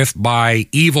messed with by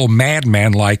evil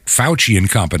madmen like Fauci and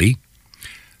company,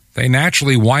 they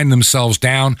naturally wind themselves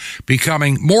down,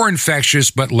 becoming more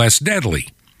infectious but less deadly,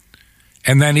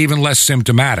 and then even less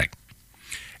symptomatic.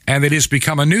 And it has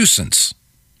become a nuisance,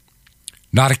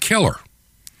 not a killer.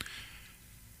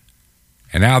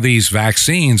 And now these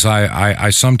vaccines, I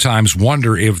sometimes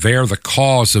wonder if they're the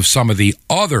cause of some of the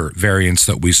other variants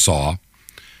that we saw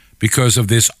because of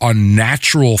this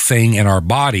unnatural thing in our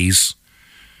bodies.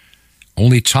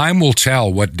 Only time will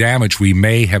tell what damage we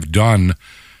may have done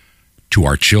to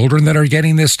our children that are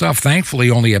getting this stuff. Thankfully,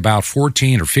 only about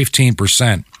 14 or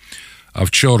 15%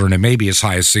 of children, and maybe as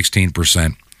high as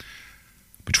 16%,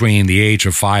 between the age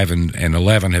of 5 and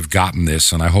 11 have gotten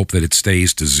this, and I hope that it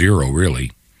stays to zero,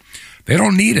 really. They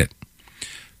don't need it.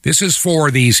 This is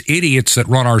for these idiots that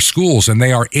run our schools, and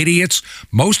they are idiots.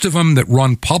 Most of them that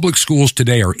run public schools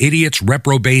today are idiots,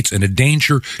 reprobates, and a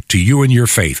danger to you and your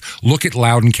faith. Look at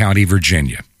Loudoun County,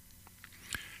 Virginia.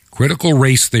 Critical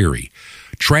race theory,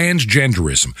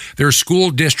 transgenderism. There are school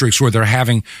districts where they're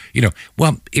having,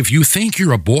 well, if you think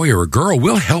you're a boy or a girl,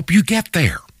 we'll help you get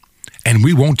there. And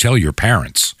we won't tell your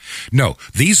parents. No,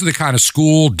 these are the kind of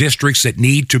school districts that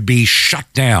need to be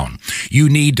shut down. You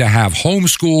need to have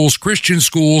homeschools, Christian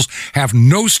schools, have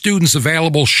no students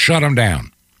available, shut them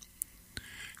down.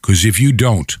 Because if you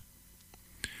don't,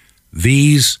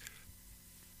 these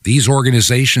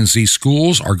organizations, these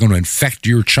schools are going to infect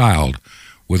your child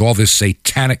with all this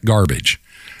satanic garbage.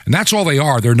 And that's all they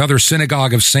are. They're another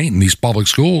synagogue of Satan, these public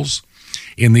schools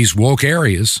in these woke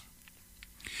areas.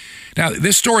 Now,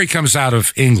 this story comes out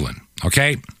of England,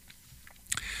 okay?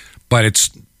 But it's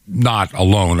not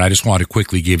alone. I just want to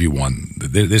quickly give you one.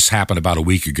 This happened about a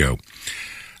week ago.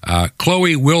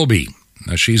 Chloe Wilby,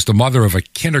 she's the mother of a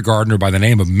kindergartner by the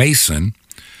name of Mason,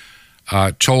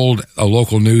 told a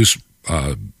local news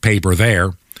paper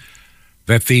there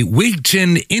that the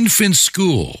Wigton Infant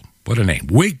School, what a name,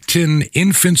 Wigton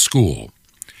Infant School,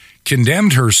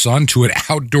 condemned her son to an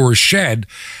outdoor shed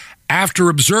after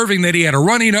observing that he had a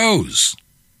runny nose.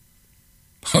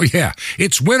 Oh, yeah,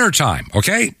 it's wintertime,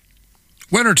 okay?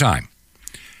 Wintertime.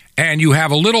 And you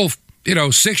have a little,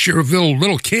 6-year-old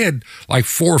little kid, like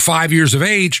 4 or 5 years of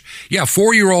age. Yeah,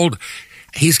 4-year-old,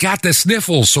 he's got the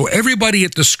sniffles. So everybody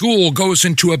at the school goes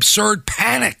into absurd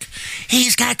panic.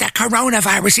 He's got the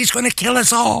coronavirus. He's going to kill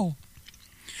us all.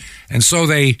 And so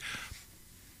they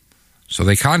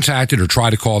contacted or tried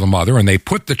to call the mother, and they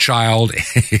put the child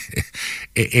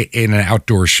in an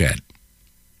outdoor shed.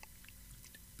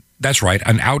 That's right,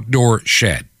 an outdoor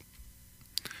shed.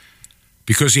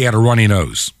 Because he had a runny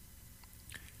nose.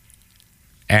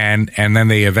 And then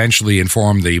they eventually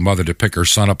informed the mother to pick her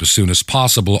son up as soon as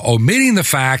possible, omitting the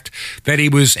fact that he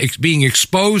was being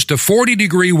exposed to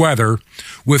 40-degree weather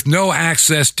with no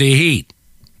access to heat.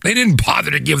 They didn't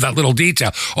bother to give that little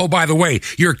detail. Oh, by the way,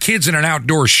 your kid's in an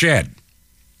outdoor shed.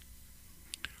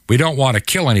 We don't want to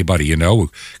kill anybody,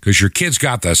 because your kid's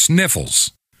got the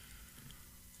sniffles.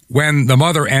 When the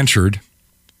mother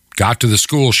got to the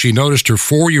school, she noticed her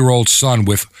 4-year-old son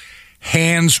with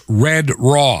hands red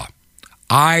raw,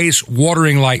 eyes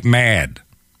watering like mad.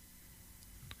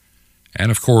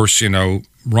 And of course,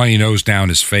 runny nose down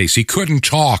his face. He couldn't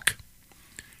talk.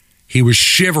 He was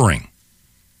shivering.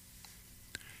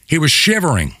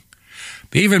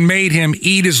 They even made him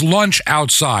eat his lunch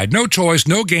outside. No toys,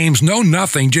 no games, no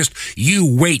nothing. Just, you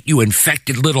wait, you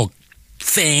infected little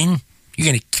thing. You're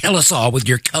going to kill us all with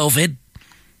your COVID.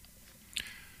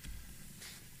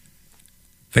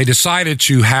 They decided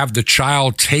to have the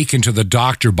child taken to the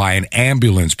doctor by an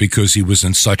ambulance because he was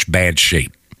in such bad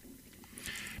shape.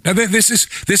 Now, this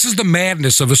is the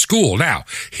madness of a school. Now,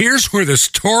 here's where the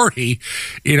story,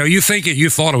 you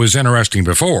thought it was interesting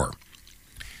before.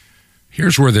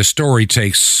 Here's where the story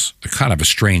takes kind of a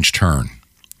strange turn.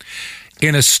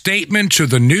 In a statement to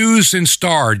the News and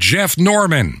Star, Jeff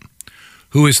Norman,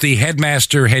 who is the head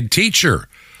teacher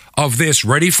of this,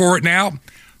 ready for it now?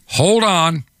 Hold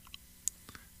on.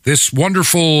 This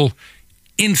wonderful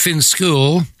infant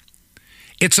school,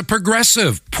 it's a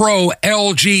progressive,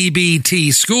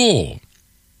 pro-LGBT school.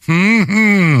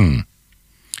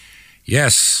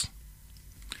 Yes.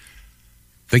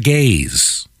 The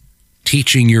gays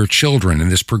teaching your children in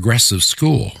this progressive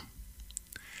school.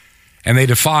 And they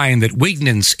define that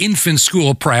Wigton's infant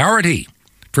school priority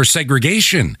for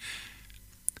segregation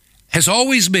has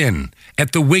always been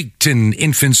at the Wigton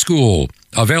Infant School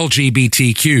of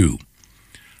LGBTQ,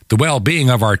 the well-being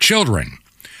of our children,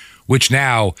 which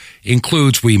now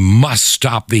includes we must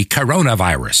stop the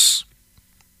coronavirus.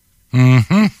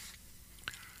 And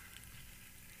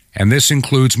this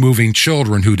includes moving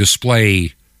children who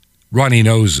display runny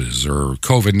noses or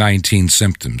COVID-19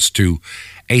 symptoms to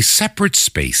a separate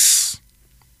space,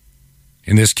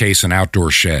 in this case, an outdoor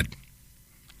shed,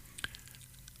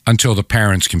 until the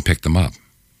parents can pick them up.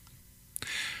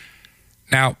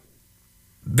 Now,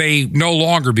 they no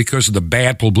longer, because of the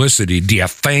bad publicity, do you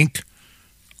think,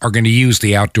 are going to use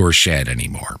the outdoor shed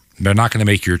anymore. They're not going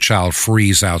to make your child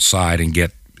freeze outside and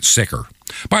get sicker.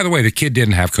 By the way, the kid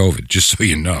didn't have COVID, just so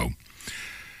you know.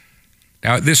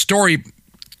 Now, this story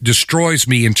destroys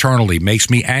me internally, makes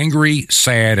me angry,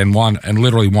 sad, and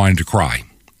literally wanting to cry.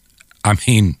 I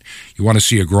mean, you want to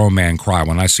see a grown man cry.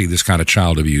 When I see this kind of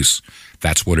child abuse,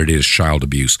 that's what it is, child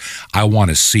abuse. I want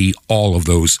to see all of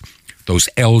those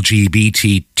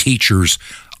LGBT teachers.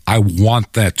 I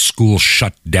want that school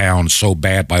shut down so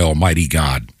bad by Almighty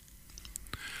God.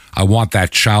 I want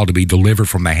that child to be delivered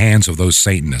from the hands of those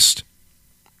Satanists.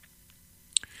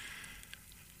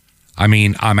 I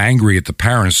mean, I'm angry at the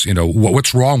parents. You know,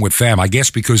 what's wrong with them? I guess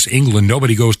because England,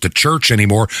 nobody goes to church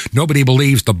anymore. Nobody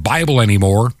believes the Bible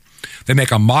anymore. They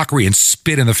make a mockery and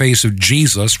spit in the face of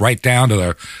Jesus, right down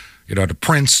to the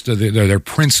prince, to their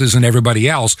princes and everybody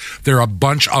else. They're a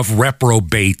bunch of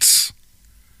reprobates,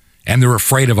 and they're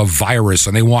afraid of a virus,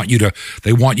 and they want you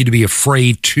to be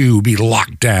afraid to be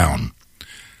locked down,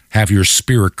 have your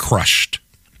spirit crushed.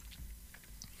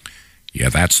 Yeah,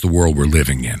 that's the world we're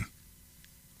living in.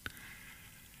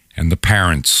 And the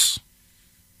parents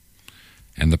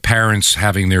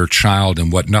having their child in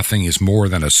what nothing is more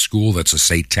than a school that's a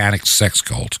satanic sex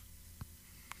cult.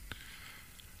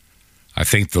 I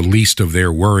think the least of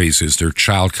their worries is their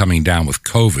child coming down with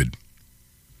COVID.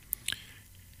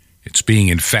 It's being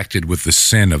infected with the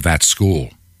sin of that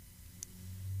school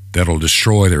that'll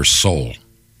destroy their soul.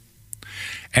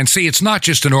 And see, it's not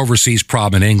just an overseas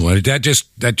problem in England. That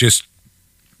just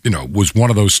was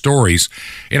one of those stories.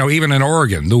 Even in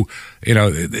Oregon, the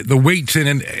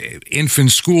Wigton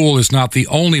Infant School is not the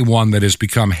only one that has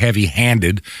become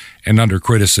heavy-handed and under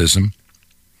criticism.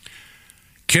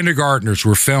 Kindergartners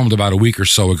were filmed about a week or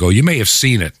so ago. You may have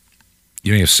seen it.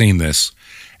 You may have seen this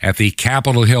at the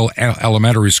Capitol Hill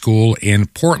Elementary School in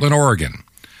Portland, Oregon.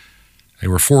 They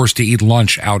were forced to eat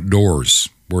lunch outdoors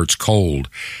where it's cold,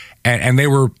 and they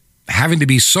were having to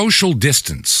be social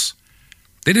distance.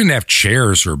 They didn't have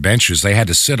chairs or benches. They had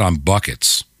to sit on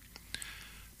buckets.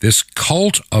 This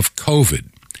cult of COVID,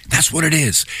 that's what it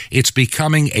is. It's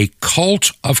becoming a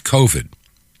cult of COVID.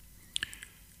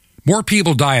 More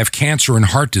people die of cancer and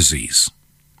heart disease.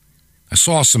 I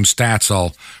saw some stats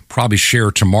I'll probably share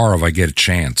tomorrow if I get a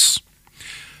chance.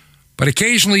 But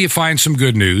occasionally you find some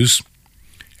good news,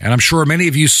 and I'm sure many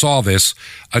of you saw this.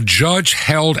 A judge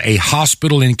held a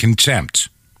hospital in contempt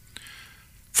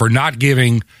for not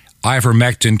giving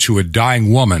ivermectin to a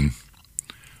dying woman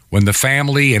when the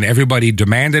family and everybody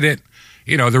demanded it.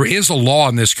 There is a law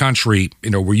in this country,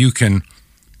 where you can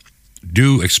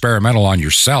do experimental on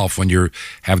yourself when you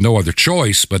have no other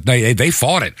choice, but they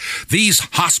fought it. These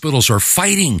hospitals are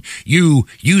fighting you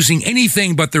using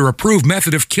anything but their approved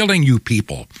method of killing you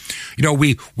people.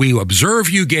 We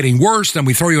observe you getting worse, then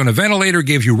we throw you on a ventilator,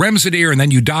 give you Remdesivir, and then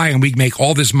you die, and we make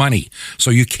all this money. So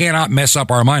you cannot mess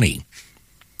up our money.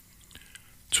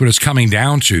 That's what it's coming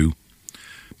down to.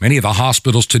 Many of the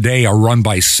hospitals today are run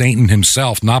by Satan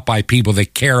himself, not by people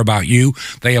that care about you.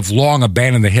 They have long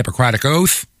abandoned the Hippocratic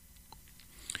Oath.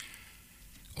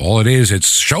 All it is, it's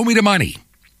show me the money.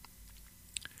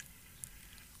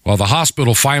 Well, the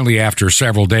hospital finally, after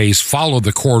several days, followed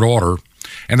the court order,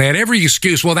 and they had every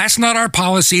excuse. Well, that's not our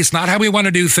policy. It's not how we want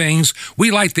to do things.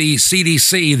 We like the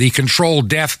CDC, the controlled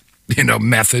death,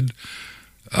 method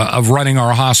of running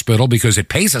our hospital because it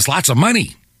pays us lots of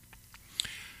money.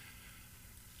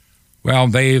 Well,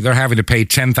 they're having to pay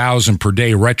 $10,000 per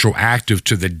day retroactive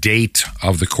to the date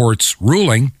of the court's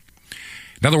ruling.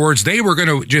 In other words, they were going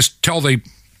to just tell the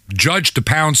judge to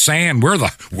pound sand. We're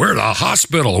the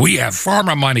hospital. We have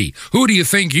pharma money. Who do you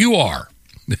think you are?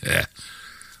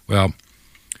 Well,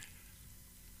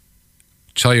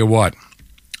 tell you what,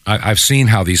 I've seen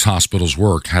how these hospitals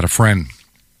work. Had a friend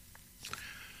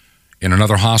in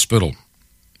another hospital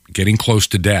getting close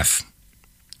to death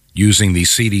using the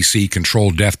CDC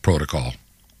controlled death protocol.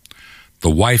 The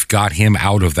wife got him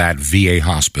out of that VA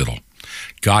hospital,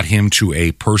 got him to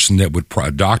a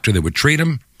doctor that would treat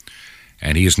him,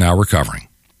 and he is now recovering.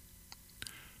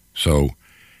 So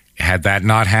had that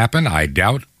not happened, I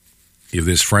doubt if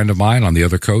this friend of mine on the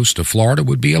other coast of Florida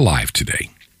would be alive today.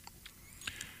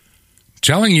 I'm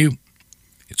telling you,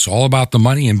 it's all about the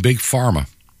money and big pharma.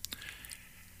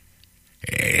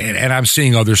 And I'm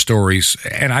seeing other stories,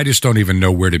 and I just don't even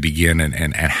know where to begin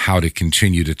and how to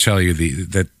continue to tell you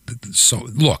that. So,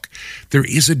 look, there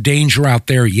is a danger out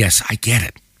there. Yes, I get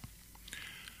it.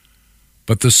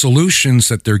 But the solutions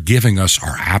that they're giving us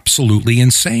are absolutely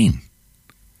insane.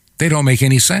 They don't make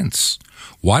any sense.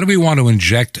 Why do we want to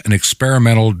inject an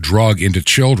experimental drug into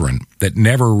children that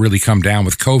never really come down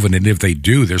with COVID? And if they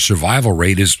do, their survival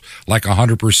rate is like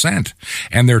 100%.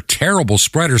 And they're terrible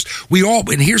spreaders.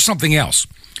 And here's something else.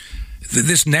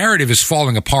 This narrative is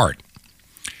falling apart.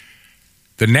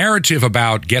 The narrative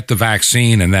about get the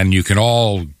vaccine and then you can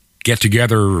all get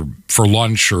together for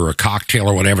lunch or a cocktail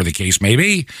or whatever the case may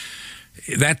be,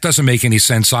 that doesn't make any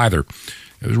sense either.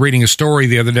 I was reading a story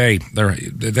the other day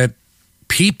that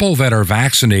people that are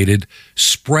vaccinated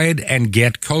spread and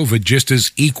get COVID just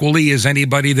as equally as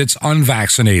anybody that's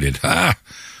unvaccinated.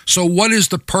 So what is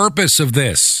the purpose of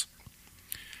this?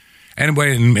 And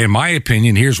in my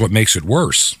opinion, here's what makes it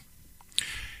worse.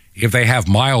 If they have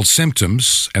mild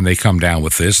symptoms and they come down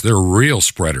with this, they're real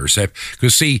spreaders.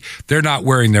 Because see, they're not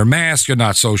wearing their mask, they're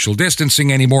not social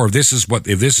distancing anymore. If this is what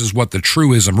the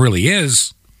truism really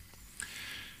is,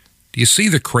 do you see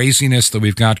the craziness that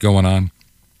we've got going on?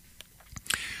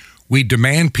 We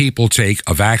demand people take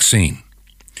a vaccine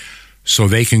so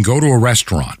they can go to a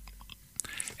restaurant.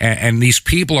 And these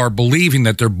people are believing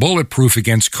that they're bulletproof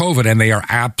against COVID, and they are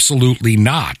absolutely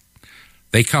not.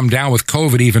 They come down with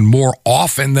COVID even more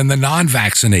often than the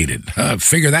non-vaccinated.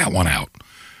 Figure that one out.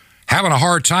 Having a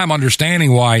hard time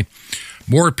understanding why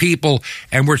more people,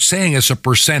 and we're saying it's a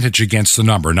percentage against the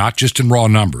number, not just in raw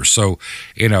numbers. So,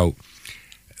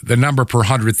 the number per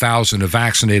 100,000 of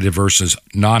vaccinated versus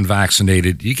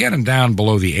non-vaccinated, you get them down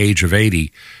below the age of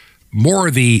 80. More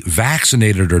of the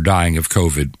vaccinated are dying of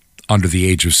COVID under the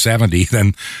age of 70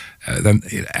 than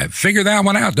figure that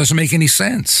one out. Doesn't make any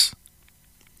sense.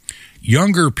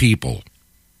 Younger people.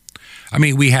 I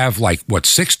mean, we have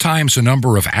 6 times the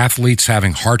number of athletes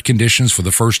having heart conditions for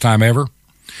the first time ever.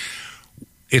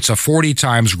 It's a 40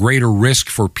 times greater risk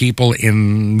for people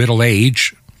in middle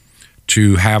age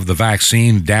to have the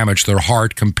vaccine damage their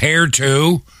heart compared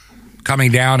to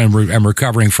coming down and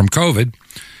recovering from COVID.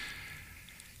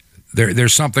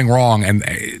 There's something wrong.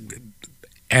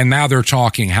 And now they're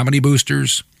talking, how many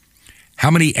boosters?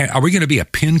 How many are we going to be a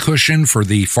pincushion for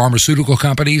the pharmaceutical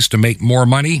companies to make more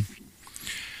money?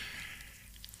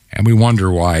 And we wonder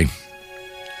why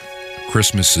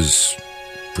Christmas is,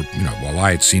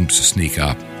 why it seems to sneak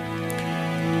up.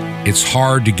 It's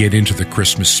hard to get into the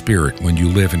Christmas spirit when you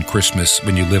live in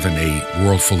a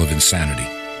world full of insanity.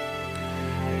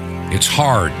 It's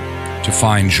hard to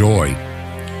find joy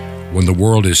when the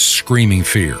world is screaming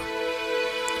fear.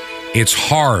 It's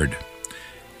hard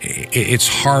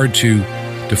to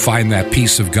find that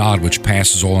peace of God which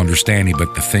passes all understanding,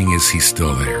 but the thing is, he's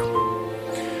still there.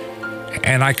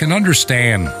 And I can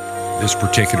understand this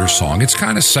particular song. It's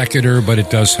kind of secular, but it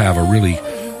does have a really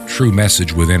true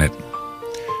message within it.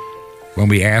 When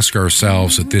we ask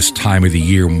ourselves at this time of the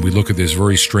year, when we look at this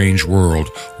very strange world,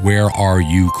 where are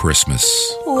you, Christmas?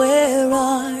 Where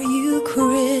are you,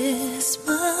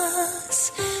 Christmas?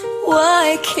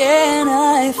 Why can't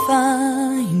I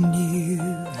find you?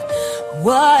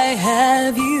 Why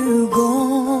have you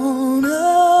gone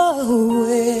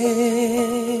away?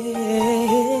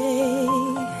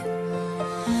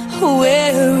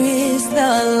 Where is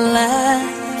the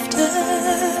laughter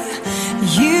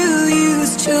you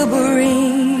used to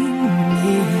bring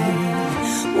me?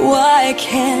 Why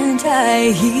can't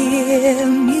I hear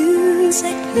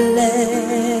music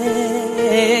play?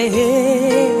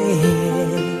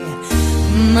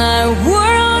 My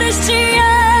world is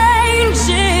changing,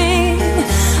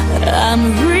 I'm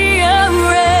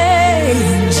rearranging.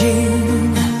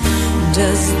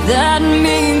 Does that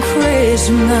mean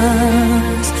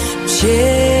Christmas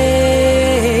changes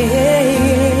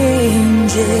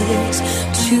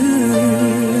too?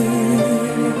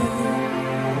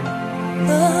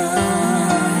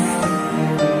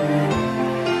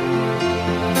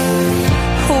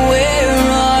 Where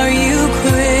are you,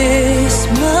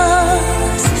 Christmas?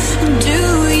 Do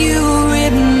you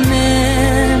remember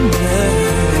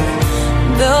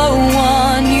the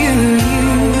one you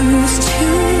used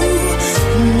to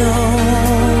know?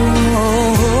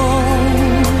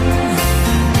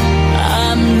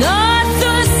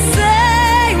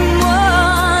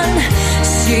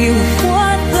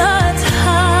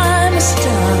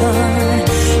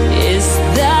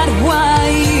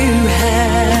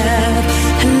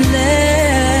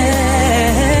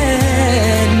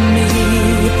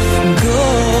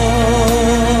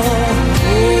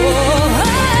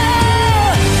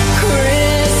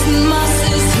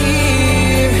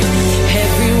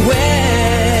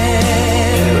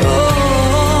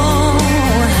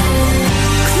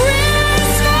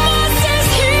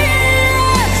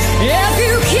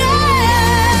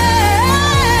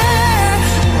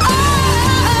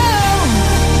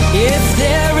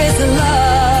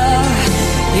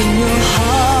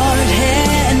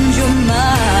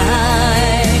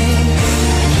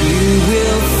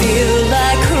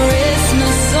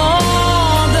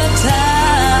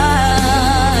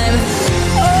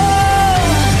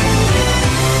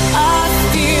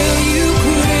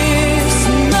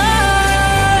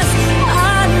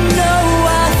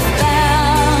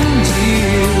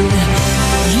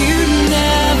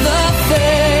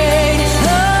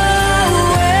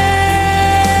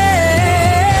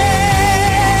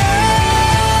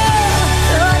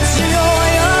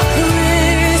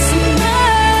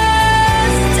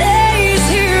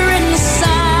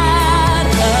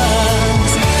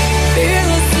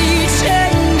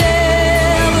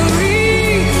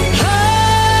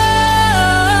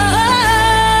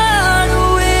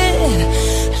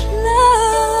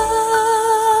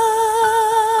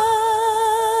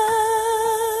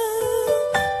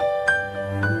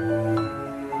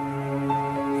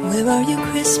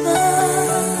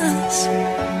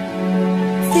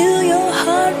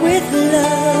 with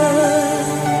love.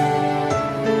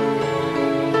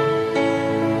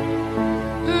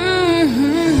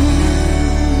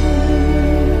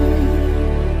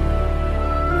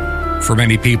 For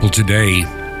many people today,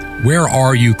 where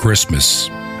are you Christmas?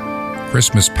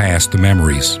 Christmas past, the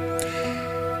memories.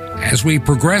 As we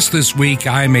progress this week,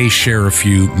 I may share a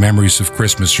few memories of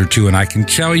Christmas or two, and I can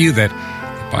tell you that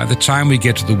by the time we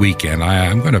get to the weekend,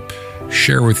 I'm going to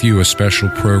share with you a special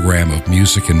program of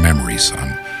music and memories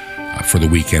for the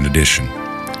weekend edition.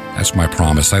 That's my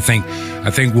promise. I think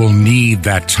we'll need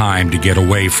that time to get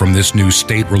away from this new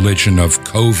state religion of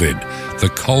COVID, the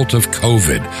cult of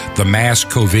COVID, the mass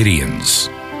COVIDians.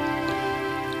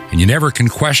 And you never can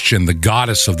question the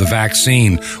goddess of the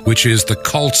vaccine, which is the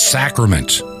cult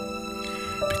sacrament.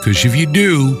 Because if you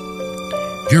do,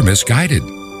 you're misguided.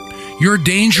 You're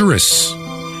dangerous.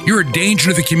 You're a danger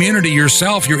to the community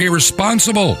yourself. You're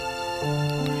irresponsible.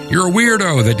 You're a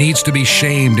weirdo that needs to be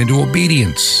shamed into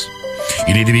obedience.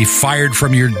 You need to be fired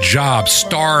from your job,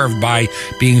 starved by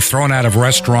being thrown out of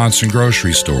restaurants and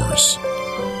grocery stores.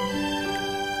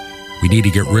 We need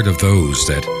to get rid of those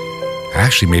that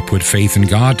actually may put faith in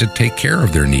God to take care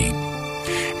of their need.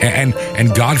 And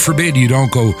God forbid you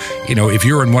don't go, if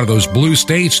you're in one of those blue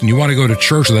states and you want to go to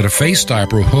church without a face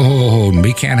diaper,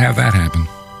 we can't have that happen.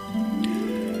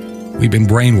 We've been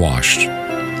brainwashed.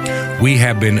 We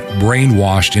have been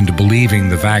brainwashed into believing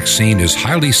the vaccine is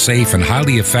highly safe and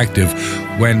highly effective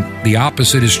when the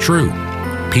opposite is true.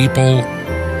 People,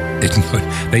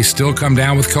 they still come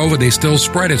down with COVID. They still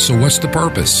spread it. So what's the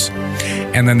purpose?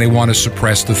 And then they want to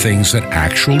suppress the things that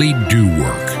actually do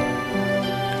work.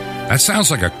 That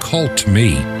sounds like a cult to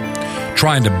me,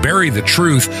 trying to bury the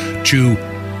truth to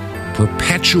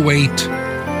perpetuate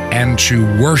and to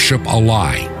worship a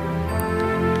lie.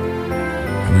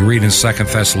 We read in 2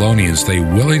 Thessalonians, they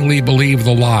willingly believe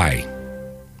the lie,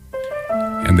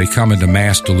 and they come into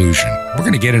mass delusion. We're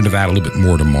going to get into that a little bit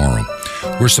more tomorrow.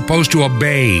 We're supposed to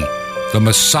obey the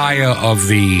Messiah of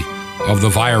the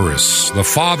virus, the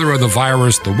father of the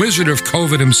virus, the wizard of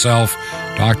COVID himself,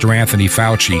 Dr. Anthony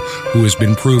Fauci, who has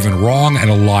been proven wrong and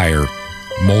a liar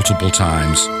multiple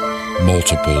times.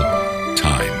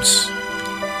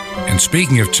 And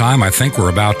speaking of time, I think we're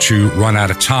about to run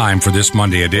out of time for this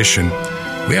Monday edition.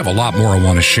 We have a lot more I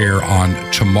want to share on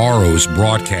tomorrow's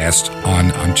broadcast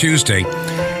on Tuesday.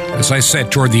 As I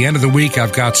said, toward the end of the week,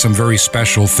 I've got some very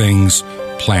special things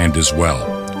planned as well.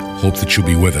 Hope that you'll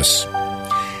be with us.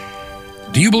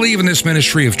 Do you believe in this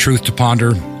ministry of Truth to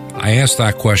Ponder? I ask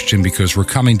that question because we're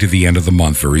coming to the end of the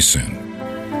month very soon.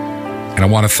 And I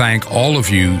want to thank all of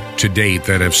you to date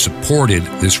that have supported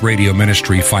this radio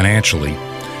ministry financially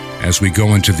as we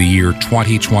go into the year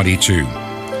 2022.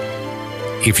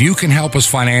 If you can help us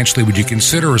financially, would you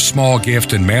consider a small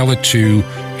gift and mail it to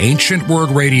Ancient Word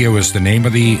Radio is the name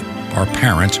of our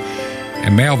parent,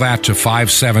 and mail that to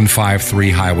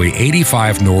 5753 Highway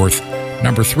 85 North,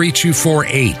 number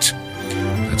 3248.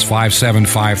 That's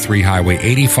 5753 Highway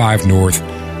 85 North,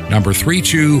 number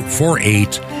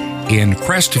 3248 in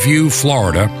Crestview,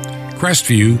 Florida,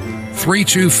 Crestview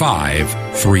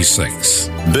 32536.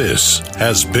 This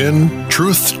has been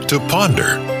Truth to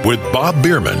Ponder with Bob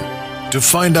Bierman. To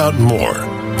find out more,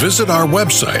 visit our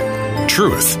website,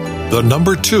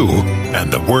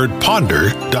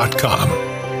 truth2ponder.com.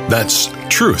 That's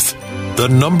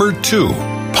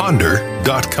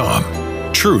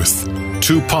truth2ponder.com. Truth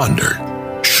to Ponder,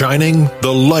 shining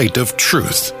the light of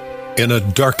truth in a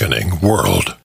darkening world.